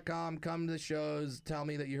 BradWilliamsComedy.com. Come to the shows. Tell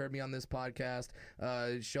me that you heard me on this podcast.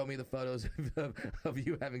 Show me the photos of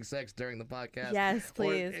you having sex during the podcast. Yes,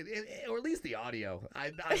 please. Or at least the audio.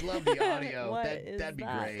 I love the audio. What is That'd be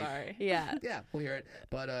that? great. Sorry. Yeah. Yeah, we'll hear it.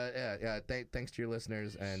 But thanks to your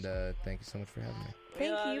listeners, and thank you so much for having me.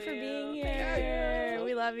 Thank love you for you. being Thank here. you.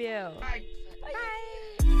 We love you. Bye. Bye.